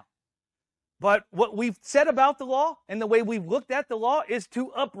life now. But what we've said about the law and the way we've looked at the law is to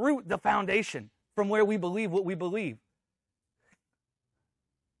uproot the foundation from where we believe what we believe.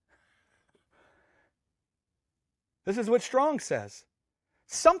 This is what Strong says.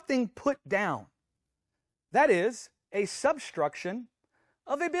 Something put down. That is, a substruction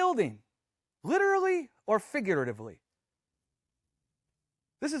of a building, literally or figuratively.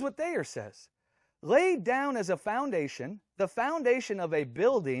 This is what Thayer says. Laid down as a foundation, the foundation of a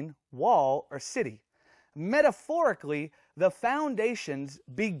building, wall, or city. Metaphorically, the foundations,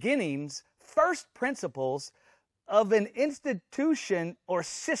 beginnings, first principles of an institution or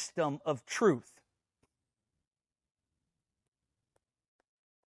system of truth.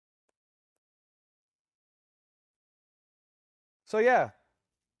 So yeah,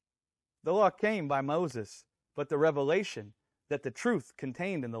 the law came by Moses, but the revelation that the truth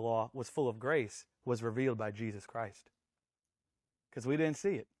contained in the law was full of grace was revealed by Jesus Christ. Because we didn't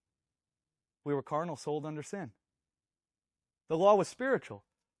see it. We were carnal, sold under sin. The law was spiritual.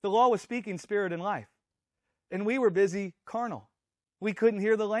 The law was speaking spirit and life. And we were busy carnal. We couldn't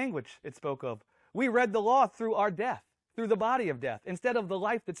hear the language it spoke of. We read the law through our death, through the body of death, instead of the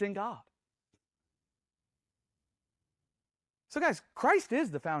life that's in God. So guys, Christ is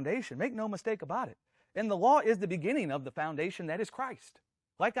the foundation. Make no mistake about it. And the law is the beginning of the foundation that is Christ.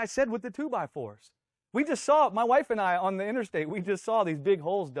 Like I said with the 2x4s. We just saw, my wife and I on the interstate, we just saw these big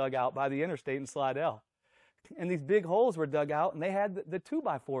holes dug out by the interstate in Slidell. And these big holes were dug out and they had the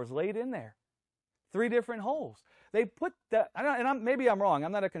 2x4s laid in there. 3 different holes. They put that, maybe I'm wrong,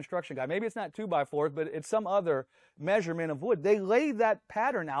 I'm not a construction guy. Maybe it's not 2x4s, but it's some other measurement of wood. They laid that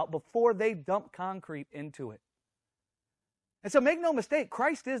pattern out before they dumped concrete into it. And so make no mistake,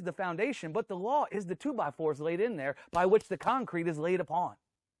 Christ is the foundation, but the law is the 2x4s laid in there by which the concrete is laid upon.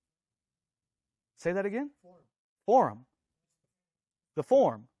 Say that again? Form. The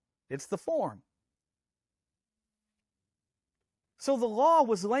form. It's the form. So the law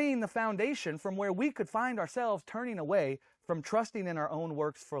was laying the foundation from where we could find ourselves turning away from trusting in our own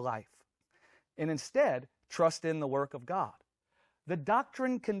works for life, and instead trust in the work of God. The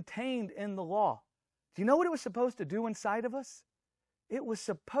doctrine contained in the law. Do you know what it was supposed to do inside of us? It was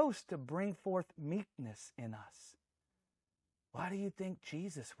supposed to bring forth meekness in us. Why do you think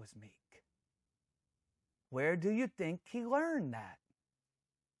Jesus was meek? Where do you think he learned that?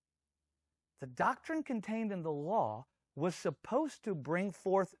 The doctrine contained in the law was supposed to bring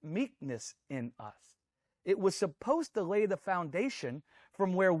forth meekness in us. It was supposed to lay the foundation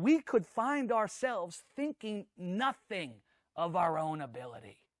from where we could find ourselves thinking nothing of our own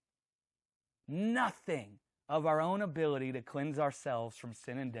ability. Nothing of our own ability to cleanse ourselves from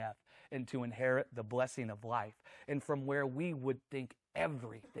sin and death and to inherit the blessing of life, and from where we would think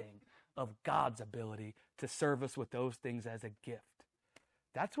everything of God's ability to serve us with those things as a gift.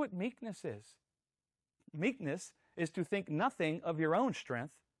 That's what meekness is. Meekness is to think nothing of your own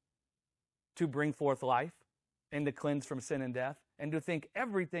strength to bring forth life and to cleanse from sin and death, and to think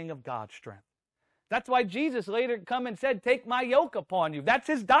everything of God's strength. That's why Jesus later come and said, take my yoke upon you. That's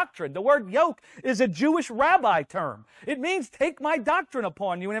his doctrine. The word yoke is a Jewish rabbi term. It means take my doctrine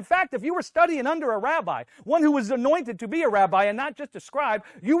upon you. And in fact, if you were studying under a rabbi, one who was anointed to be a rabbi and not just a scribe,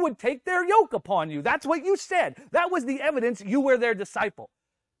 you would take their yoke upon you. That's what you said. That was the evidence you were their disciple.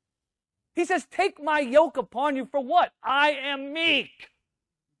 He says, take my yoke upon you for what? I am meek.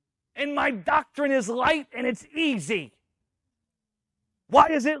 And my doctrine is light and it's easy. Why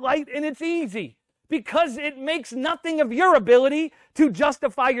is it light and it's easy? because it makes nothing of your ability to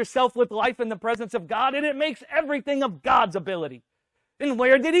justify yourself with life in the presence of God, and it makes everything of God's ability. And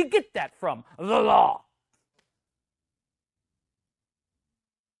where did he get that from? The law.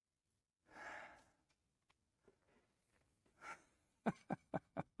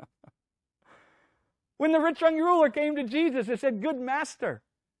 When the rich young ruler came to Jesus and said, "Good master,"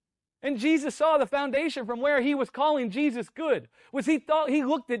 and Jesus saw the foundation from where he was calling Jesus good, was he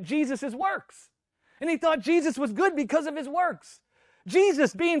looked at Jesus' works. And he thought Jesus was good because of his works.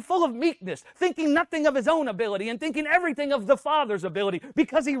 Jesus, being full of meekness, thinking nothing of his own ability and thinking everything of the Father's ability,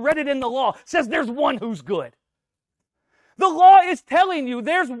 because he read it in the law, says there's one who's good. The law is telling you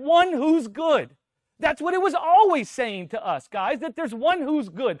there's one who's good. That's what it was always saying to us, guys, that there's one who's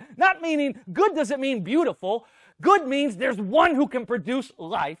good. Not meaning, good doesn't mean beautiful. Good means there's one who can produce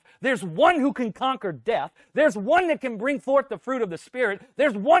life. There's one who can conquer death. There's one that can bring forth the fruit of the Spirit.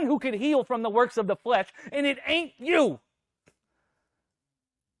 There's one who can heal from the works of the flesh, and it ain't you.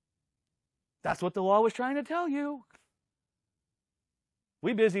 That's what the law was trying to tell you.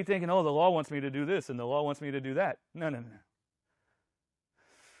 We busy thinking, oh, the law wants me to do this, and the law wants me to do that. No.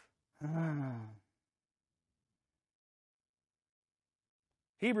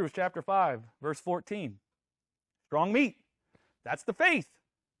 Hebrews chapter 5, verse 14. Strong meat. That's the faith.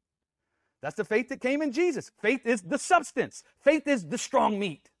 That's the faith that came in Jesus. Faith is the substance. Faith is the strong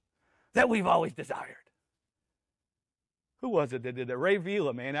meat that we've always desired. Who was it that did that? Ray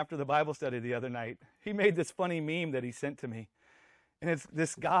Vila, man, after the Bible study the other night. He made this funny meme that he sent to me. And it's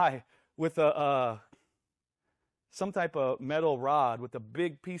this guy with some type of metal rod with a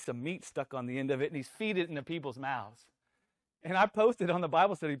big piece of meat stuck on the end of it, and he's feeding it into people's mouths. And I posted on the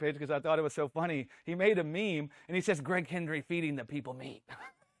Bible study page because I thought it was so funny. He made a meme, and he says, Greg Hendry feeding the people meat.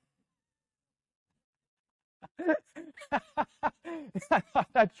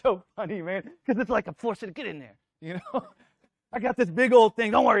 That's so funny, man, because it's like a force to get in there, you know. I got this big old thing.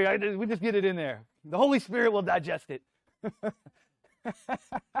 Don't worry, we just get it in there. The Holy Spirit will digest it.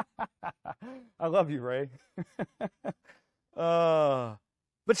 I love you, Ray. But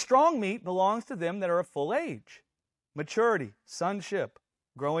strong meat belongs to them that are of full age. Maturity, sonship,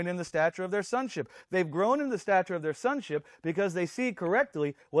 growing in the stature of their sonship. They've grown in the stature of their sonship because they see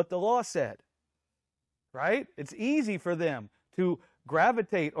correctly what the law said. Right? It's easy for them to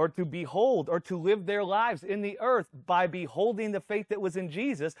gravitate or to behold or to live their lives in the earth by beholding the faith that was in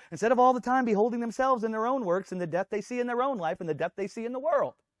Jesus instead of all the time beholding themselves in their own works and the death they see in their own life and the death they see in the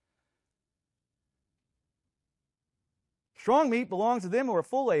world. Strong meat belongs to them who are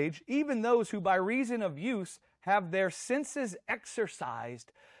full age, even those who by reason of use have their senses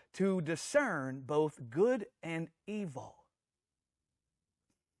exercised to discern both good and evil.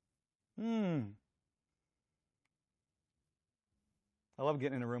 I love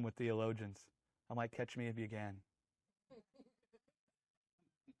getting in a room with theologians. I'm like, catch me if you can.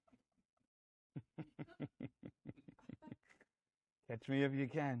 Catch me if you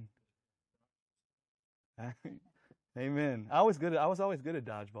can. Amen. I was always good at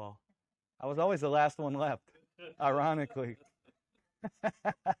dodgeball. I was always the last one left, ironically.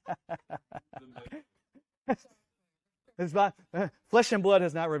 It's not, flesh and blood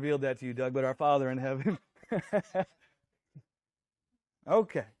has not revealed that to you, Doug, but our Father in heaven.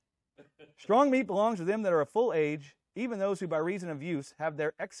 Okay. Strong meat belongs to them that are of full age, even those who by reason of use have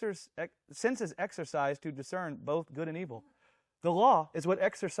their senses exercised to discern both good and evil. The law is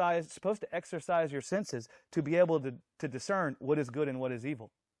supposed to exercise your senses to be able to discern what is good and what is evil.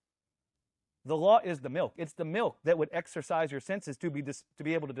 The law is the milk. It's the milk that would exercise your senses to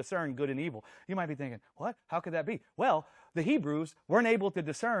be able to discern good and evil. You might be thinking, what? How could that be? Well, the Hebrews weren't able to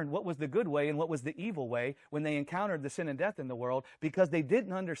discern what was the good way and what was the evil way when they encountered the sin and death in the world because they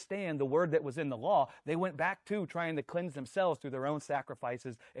didn't understand the word that was in the law. They went back to trying to cleanse themselves through their own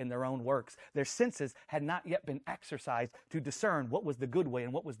sacrifices and their own works. Their senses had not yet been exercised to discern what was the good way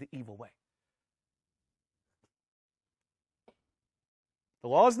and what was the evil way. The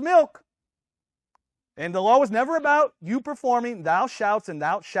law is the milk. And the law was never about you performing thou shalt and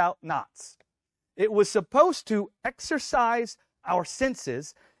thou shalt nots. It was supposed to exercise our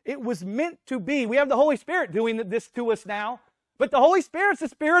senses. It was meant to be. We have the Holy Spirit doing this to us now. But the Holy Spirit's the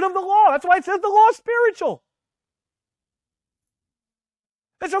spirit of the law. That's why it says the law is spiritual.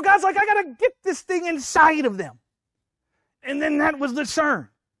 And so God's like, I got to get this thing inside of them. And then that was discerned.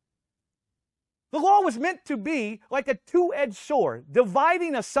 The law was meant to be like a two-edged sword,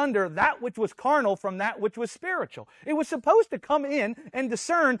 dividing asunder that which was carnal from that which was spiritual. It was supposed to come in and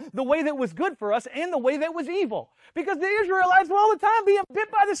discern the way that was good for us and the way that was evil. Because the Israelites were all the time being bit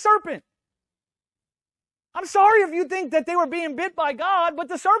by the serpent. I'm sorry if you think that they were being bit by God, but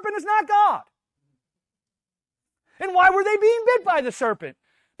the serpent is not God. And why were they being bit by the serpent?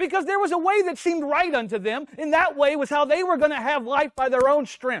 Because there was a way that seemed right unto them, and that way was how they were going to have life by their own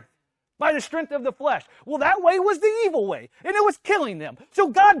strength, by the strength of the flesh. Well, that way was the evil way, and it was killing them. So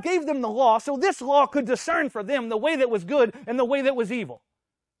God gave them the law, so this law could discern for them the way that was good and the way that was evil.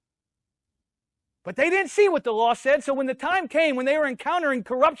 But they didn't see what the law said, so when the time came when they were encountering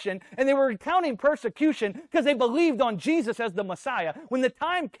corruption and they were encountering persecution because they believed on Jesus as the Messiah, when the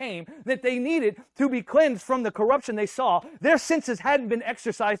time came that they needed to be cleansed from the corruption they saw, their senses hadn't been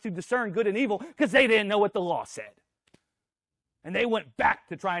exercised to discern good and evil because they didn't know what the law said. And they went back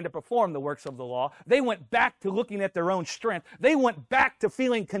to trying to perform the works of the law. They went back to looking at their own strength. They went back to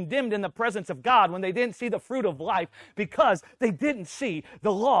feeling condemned in the presence of God when they didn't see the fruit of life because they didn't see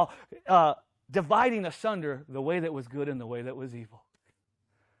the law dividing asunder the way that was good and the way that was evil.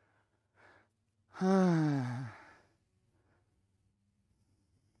 The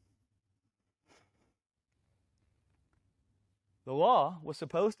law was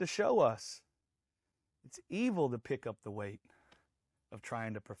supposed to show us it's evil to pick up the weight of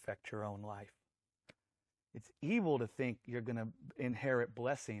trying to perfect your own life. It's evil to think you're going to inherit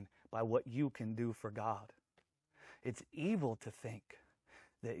blessing by what you can do for God. It's evil to think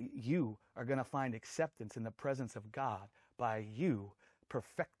that you are going to find acceptance in the presence of God by you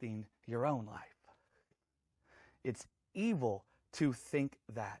perfecting your own life. It's evil to think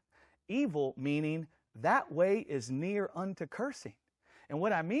that. Evil meaning that way is near unto cursing. And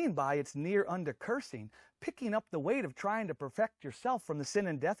what I mean by it's near unto cursing, picking up the weight of trying to perfect yourself from the sin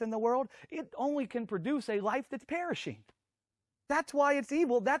and death in the world, it only can produce a life that's perishing. That's why it's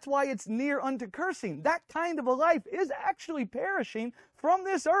evil. That's why it's near unto cursing. That kind of a life is actually perishing from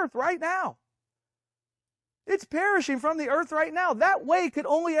this earth right now. It's perishing from the earth right now. That way could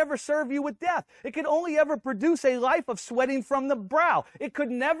only ever serve you with death. It could only ever produce a life of sweating from the brow. It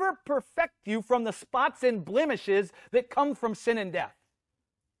could never perfect you from the spots and blemishes that come from sin and death.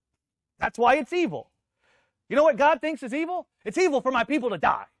 That's why it's evil. You know what God thinks is evil? It's evil for my people to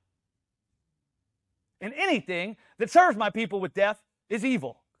die. And anything that serves my people with death is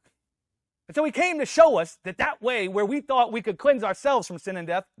evil. And so he came to show us that that way where we thought we could cleanse ourselves from sin and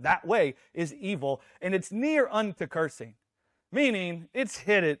death, that way is evil. And it's near unto cursing, meaning it's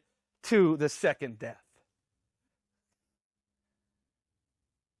headed to the second death.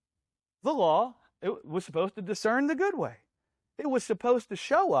 The law, it was supposed to discern the good way. It was supposed to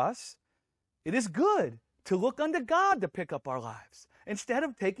show us it is good to look unto God to pick up our lives instead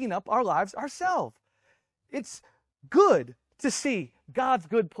of taking up our lives ourselves. It's good to see God's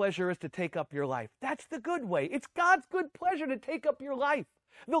good pleasure is to take up your life. That's the good way. It's God's good pleasure to take up your life.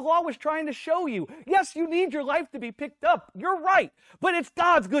 The law was trying to show you, yes, you need your life to be picked up. You're right. But it's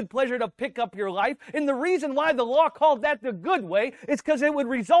God's good pleasure to pick up your life. And the reason why the law called that the good way is because it would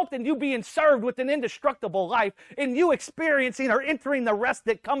result in you being served with an indestructible life and you experiencing or entering the rest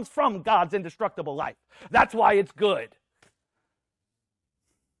that comes from God's indestructible life. That's why it's good.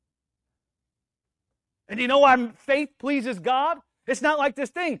 And you know why faith pleases God? It's not like this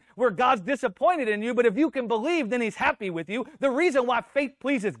thing where God's disappointed in you, but if you can believe, then He's happy with you. The reason why faith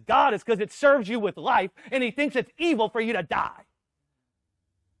pleases God is because it serves you with life, and He thinks it's evil for you to die.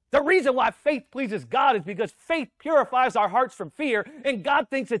 The reason why faith pleases God is because faith purifies our hearts from fear, and God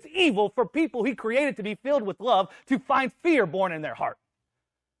thinks it's evil for people He created to be filled with love to find fear born in their heart.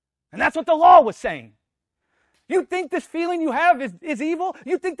 And that's what the law was saying. You think this feeling you have is evil?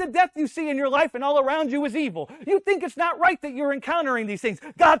 You think the death you see in your life and all around you is evil? You think it's not right that you're encountering these things?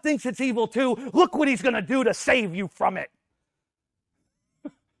 God thinks it's evil too. Look what He's going to do to save you from it.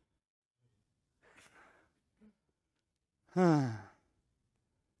 Well,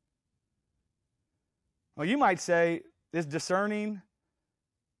 you might say, is discerning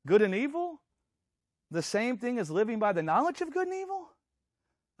good and evil the same thing as living by the knowledge of good and evil?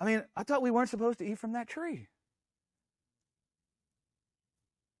 I mean, I thought we weren't supposed to eat from that tree.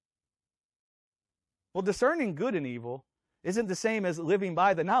 Well, discerning good and evil isn't the same as living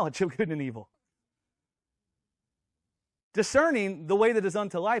by the knowledge of good and evil. Discerning the way that is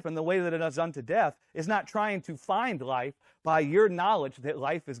unto life and the way that it is unto death is not trying to find life by your knowledge that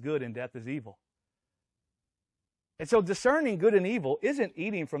life is good and death is evil. And so discerning good and evil isn't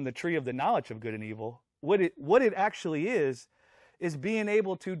eating from the tree of the knowledge of good and evil. What it actually is being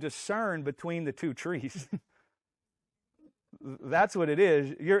able to discern between the two trees. That's what it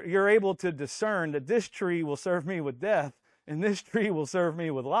is. You're able to discern that this tree will serve me with death and this tree will serve me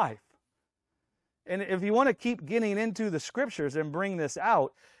with life. And if you want to keep getting into the scriptures and bring this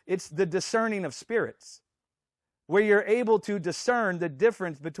out, it's the discerning of spirits, where you're able to discern the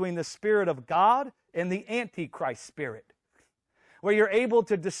difference between the Spirit of God and the Antichrist spirit. where you're able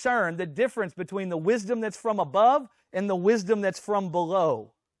to discern the difference between the wisdom that's from above and the wisdom that's from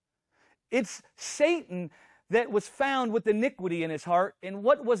below. It's Satan that was found with iniquity in his heart. And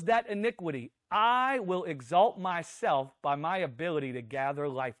what was that iniquity? I will exalt myself by my ability to gather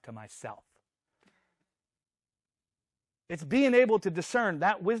life to myself. It's being able to discern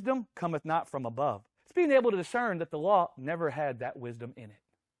that wisdom cometh not from above. It's being able to discern that the law never had that wisdom in it.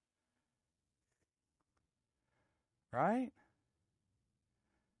 Right?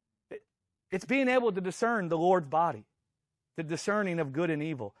 It's being able to discern the Lord's body, the discerning of good and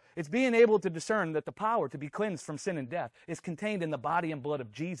evil. It's being able to discern that the power to be cleansed from sin and death is contained in the body and blood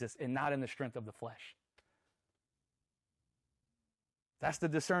of Jesus and not in the strength of the flesh. That's the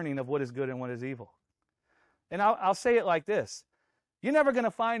discerning of what is good and what is evil. And I'll say it like this. You're never going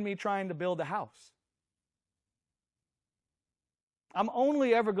to find me trying to build a house. I'm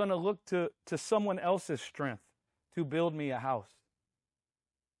only ever going to look to someone else's strength to build me a house.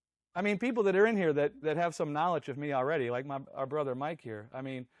 I mean, people that are in here that have some knowledge of me already, like our brother Mike here. I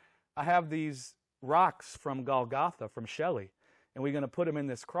mean, I have these rocks from Golgotha, from Shelley, and we're going to put them in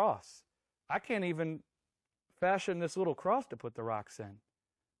this cross. I can't even fashion this little cross to put the rocks in,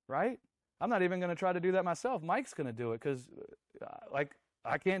 right? I'm not even going to try to do that myself. Mike's going to do it because,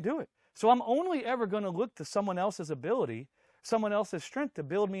 I can't do it. So I'm only ever going to look to someone else's ability, someone else's strength to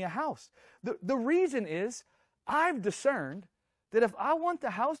build me a house. The reason is I've discerned that if I want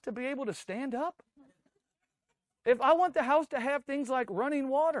the house to be able to stand up, if I want the house to have things like running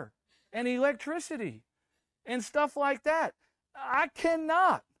water and electricity and stuff like that, I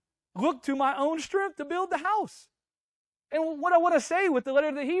cannot look to my own strength to build the house. And what I want to say with the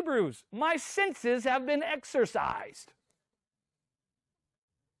letter to the Hebrews, my senses have been exercised.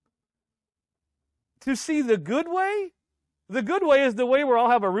 To see the good way is the way where I'll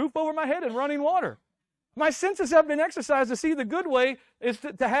have a roof over my head and running water. My senses have been exercised to see the good way is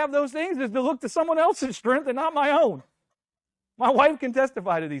to have those things, is to look to someone else's strength and not my own. My wife can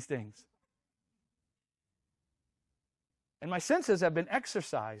testify to these things. And my senses have been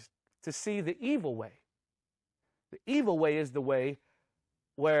exercised to see the evil way. The evil way is the way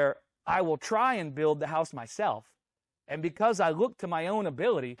where I will try and build the house myself. And because I look to my own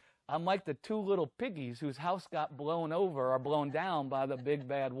ability, I'm like the two little piggies whose house got blown over or blown down by the big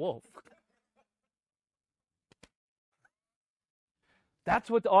bad wolf.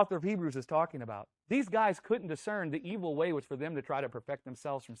 That's what the author of Hebrews is talking about. These guys couldn't discern the evil way was for them to try to perfect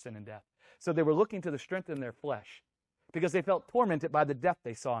themselves from sin and death. So they were looking to the strength in their flesh because they felt tormented by the death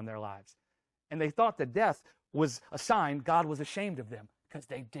they saw in their lives. And they thought the death was a sign God was ashamed of them because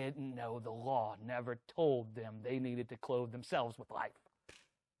they didn't know the law never told them they needed to clothe themselves with life.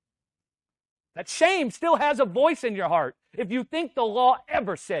 That shame still has a voice in your heart if you think the law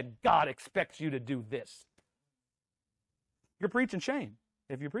ever said God expects you to do this. You're preaching shame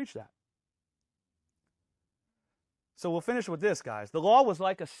if you preach that. So we'll finish with this, guys. The law was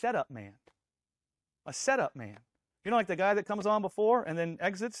like a setup man. A setup man. You know, like the guy that comes on before and then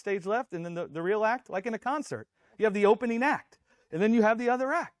exits stage left and then the real act, like in a concert. You have the opening act and then you have the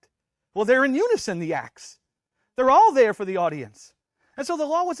other act. Well, they're in unison, the acts. They're all there for the audience. And so the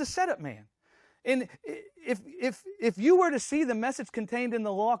law was a setup man. And if you were to see the message contained in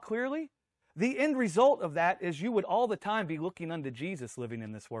the law clearly, the end result of that is you would all the time be looking unto Jesus living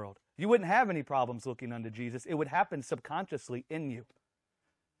in this world. You wouldn't have any problems looking unto Jesus. It would happen subconsciously in you.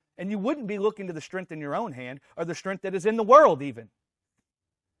 And you wouldn't be looking to the strength in your own hand or the strength that is in the world even.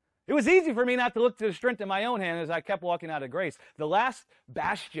 It was easy for me not to look to the strength in my own hand as I kept walking out of grace. The last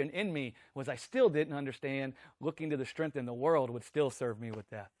bastion in me was I still didn't understand looking to the strength in the world would still serve me with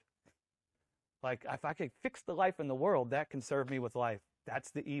death. Like, if I could fix the life in the world, that can serve me with life.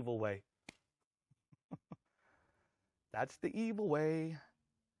 That's the evil way. That's the evil way.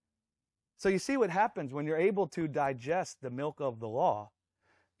 So you see what happens when you're able to digest the milk of the law.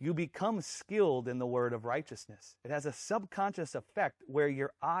 You become skilled in the word of righteousness. It has a subconscious effect where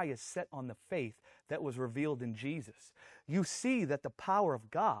your eye is set on the faith that was revealed in Jesus. You see that the power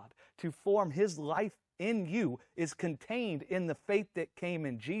of God to form His life in you is contained in the faith that came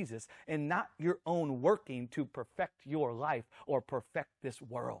in Jesus and not your own working to perfect your life or perfect this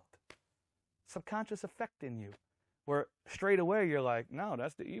world. Subconscious effect in you where straight away you're like, no,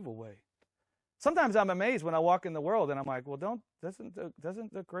 that's the evil way. Sometimes I'm amazed when I walk in the world and I'm like, well, doesn't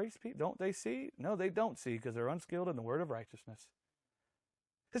the grace people, don't they see? No, they don't see because they're unskilled in the word of righteousness.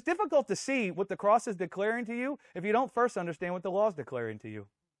 It's difficult to see what the cross is declaring to you if you don't first understand what the law is declaring to you.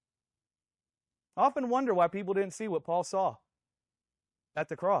 I often wonder why people didn't see what Paul saw at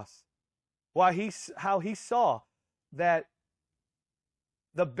the cross. How he saw that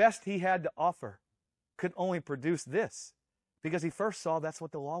the best he had to offer could only produce this. Because he first saw that's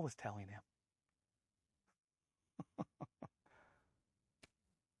what the law was telling him.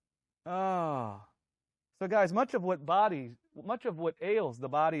 Oh. So guys, much of what ails the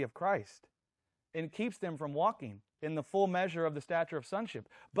body of Christ and keeps them from walking in the full measure of the stature of sonship,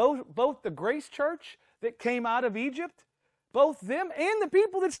 both the Grace Church that came out of Egypt, both them and the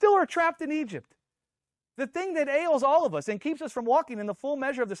people that still are trapped in Egypt. The thing that ails all of us and keeps us from walking in the full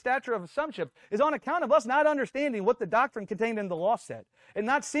measure of the stature of sonship is on account of us not understanding what the doctrine contained in the law said and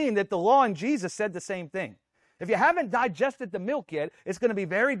not seeing that the law and Jesus said the same thing. If you haven't digested the milk yet, it's going to be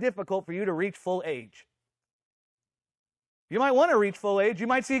very difficult for you to reach full age. You might want to reach full age. You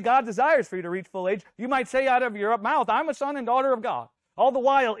might see God desires for you to reach full age. You might say out of your mouth, I'm a son and daughter of God. All the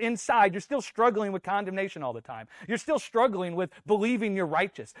while inside, you're still struggling with condemnation all the time. You're still struggling with believing you're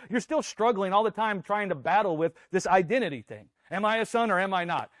righteous. You're still struggling all the time trying to battle with this identity thing. Am I a son or am I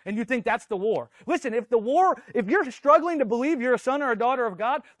not? And you think that's the war. Listen, if you're struggling to believe you're a son or a daughter of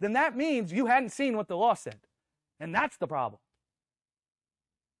God, then that means you hadn't seen what the law said. And that's the problem.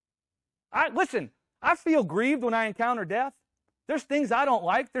 I feel grieved when I encounter death. There's things I don't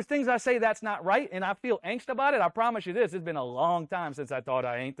like. There's things I say that's not right, and I feel angst about it. I promise you this, it's been a long time since I thought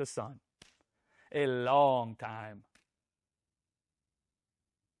I ain't the son. A long time.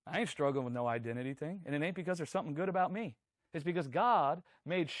 I ain't struggling with no identity thing, and it ain't because there's something good about me. It's because God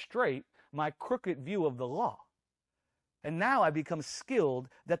made straight my crooked view of the law. And now I become skilled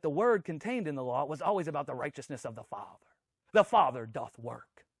that the word contained in the law was always about the righteousness of the Father. The Father doth work.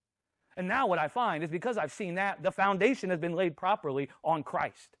 And now what I find is because I've seen that, the foundation has been laid properly on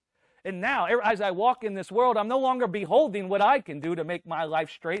Christ. And now, as I walk in this world, I'm no longer beholding what I can do to make my life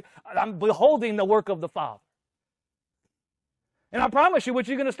straight. I'm beholding the work of the Father. And I promise you, what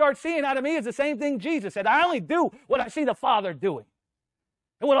you're going to start seeing out of me is the same thing Jesus said. I only do what I see the Father doing.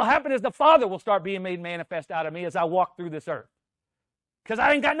 And what will happen is the Father will start being made manifest out of me as I walk through this earth. Because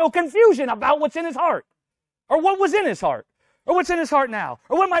I ain't got no confusion about what's in his heart. Or what was in his heart. Or what's in his heart now.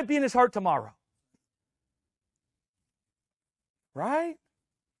 Or what might be in his heart tomorrow. Right?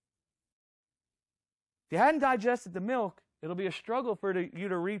 If you hadn't digested the milk, it'll be a struggle for you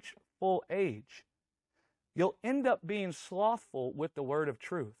to reach full age. You'll end up being slothful with the word of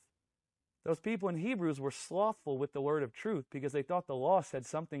truth. Those people in Hebrews were slothful with the word of truth because they thought the law said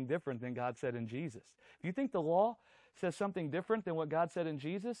something different than God said in Jesus. If you think the law says something different than what God said in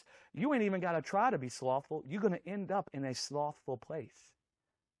Jesus, you ain't even got to try to be slothful. You're going to end up in a slothful place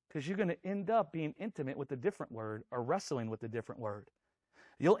because you're going to end up being intimate with a different word or wrestling with a different word.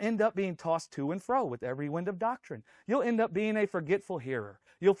 You'll end up being tossed to and fro with every wind of doctrine. You'll end up being a forgetful hearer.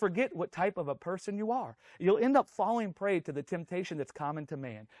 You'll forget what type of a person you are. You'll end up falling prey to the temptation that's common to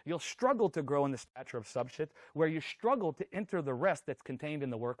man. You'll struggle to grow in the stature of sonship, where you struggle to enter the rest that's contained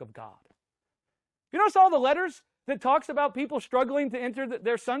in the work of God. You notice all the letters that talks about people struggling to enter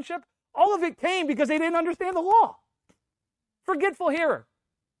their sonship? All of it came because they didn't understand the law. Forgetful hearer.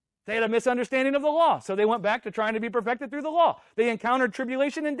 They had a misunderstanding of the law, so they went back to trying to be perfected through the law. They encountered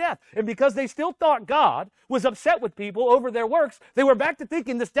tribulation and death. And because they still thought God was upset with people over their works, they were back to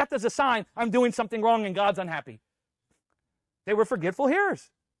thinking this death is a sign I'm doing something wrong and God's unhappy. They were forgetful hearers.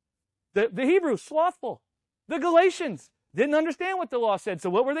 The Hebrews, slothful. The Galatians didn't understand what the law said,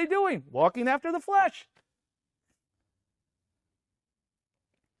 so what were they doing? Walking after the flesh.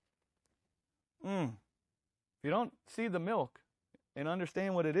 If you don't see the milk and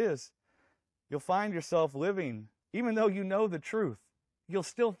understand what it is, you'll find yourself living, even though you know the truth, you'll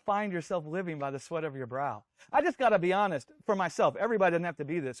still find yourself living by the sweat of your brow. I just got to be honest, for myself, everybody doesn't have to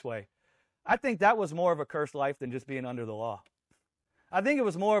be this way. I think that was more of a cursed life than just being under the law. I think it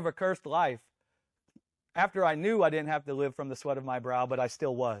was more of a cursed life after I knew I didn't have to live from the sweat of my brow, but I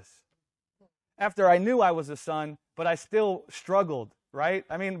still was. After I knew I was a son, but I still struggled, right?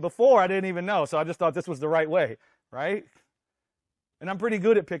 I mean, before I didn't even know, so I just thought this was the right way, right? And I'm pretty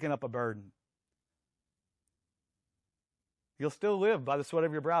good at picking up a burden. You'll still live by the sweat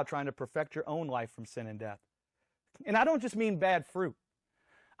of your brow trying to perfect your own life from sin and death. And I don't just mean bad fruit.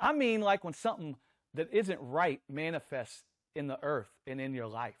 I mean like when something that isn't right manifests in the earth and in your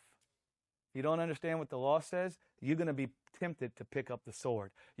life. You don't understand what the law says? You're going to be tempted to pick up the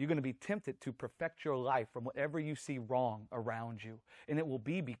sword. You're going to be tempted to perfect your life from whatever you see wrong around you. And it will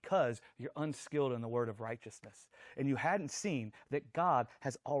be because you're unskilled in the word of righteousness. And you hadn't seen that God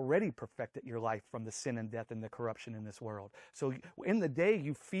has already perfected your life from the sin and death and the corruption in this world. So in the day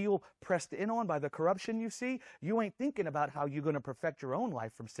you feel pressed in on by the corruption you see, you ain't thinking about how you're going to perfect your own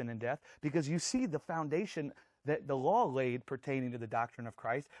life from sin and death because you see the foundation that the law laid pertaining to the doctrine of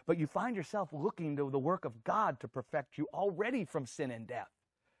Christ, but you find yourself looking to the work of God to perfect you already from sin and death.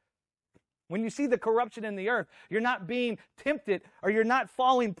 When you see the corruption in the earth, you're not being tempted or you're not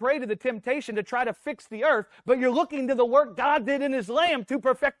falling prey to the temptation to try to fix the earth, but you're looking to the work God did in His Lamb to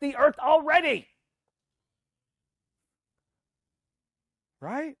perfect the earth already.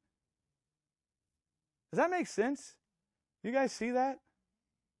 Right? Does that make sense? You guys see that?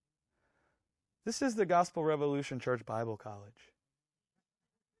 This is the Gospel Revolution Church Bible College.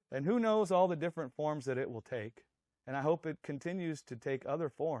 And who knows all the different forms that it will take. And I hope it continues to take other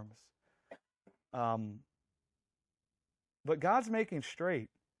forms. But God's making straight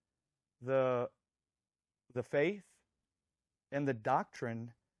the faith and the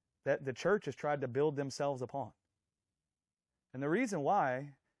doctrine that the church has tried to build themselves upon. And the reason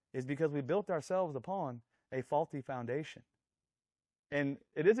why is because we built ourselves upon a faulty foundation. And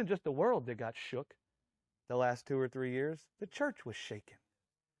it isn't just the world that got shook the last 2 or 3 years. The church was shaken.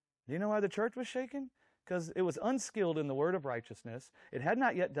 Do you know why the church was shaken? Because it was unskilled in the word of righteousness. It had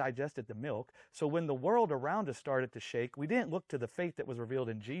not yet digested the milk. So when the world around us started to shake, we didn't look to the faith that was revealed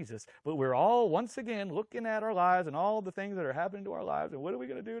in Jesus, but we're all once again looking at our lives and all the things that are happening to our lives and what are we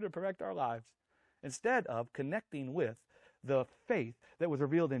going to do to perfect our lives? Instead of connecting with the faith that was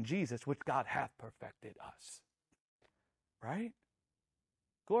revealed in Jesus, which God hath perfected us. Right?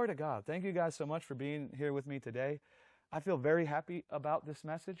 Glory to God. Thank you guys so much for being here with me today. I feel very happy about this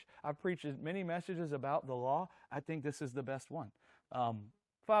message. I've preached many messages about the law. I think this is the best one.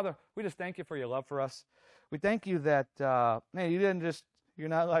 Father, we just thank you for your love for us. We thank you that, you're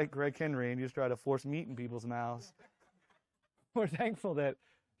not like Greg Henry and you just try to force meat in people's mouths. We're thankful that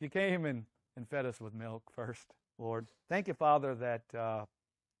you came and fed us with milk first, Lord. Thank you, Father, that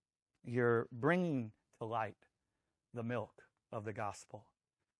you're bringing to light the milk of the gospel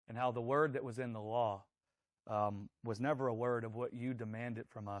and how the word that was in the law was never a word of what you demanded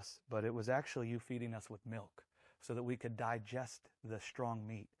from us, but it was actually you feeding us with milk so that we could digest the strong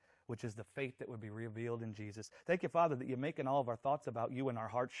meat, which is the faith that would be revealed in Jesus. Thank you, Father, that you're making all of our thoughts about you and our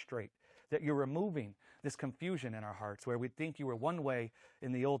hearts straight, that you're removing this confusion in our hearts where we think you were one way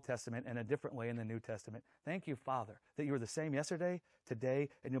in the Old Testament and a different way in the New Testament. Thank you, Father, that you were the same yesterday, today,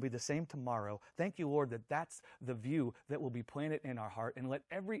 and you'll be the same tomorrow. Thank you, Lord, that that's the view that will be planted in our heart, and let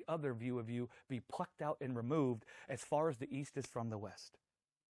every other view of you be plucked out and removed as far as the east is from the west.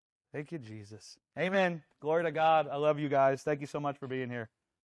 Thank you, Jesus. Amen. Glory to God. I love you guys. Thank you so much for being here.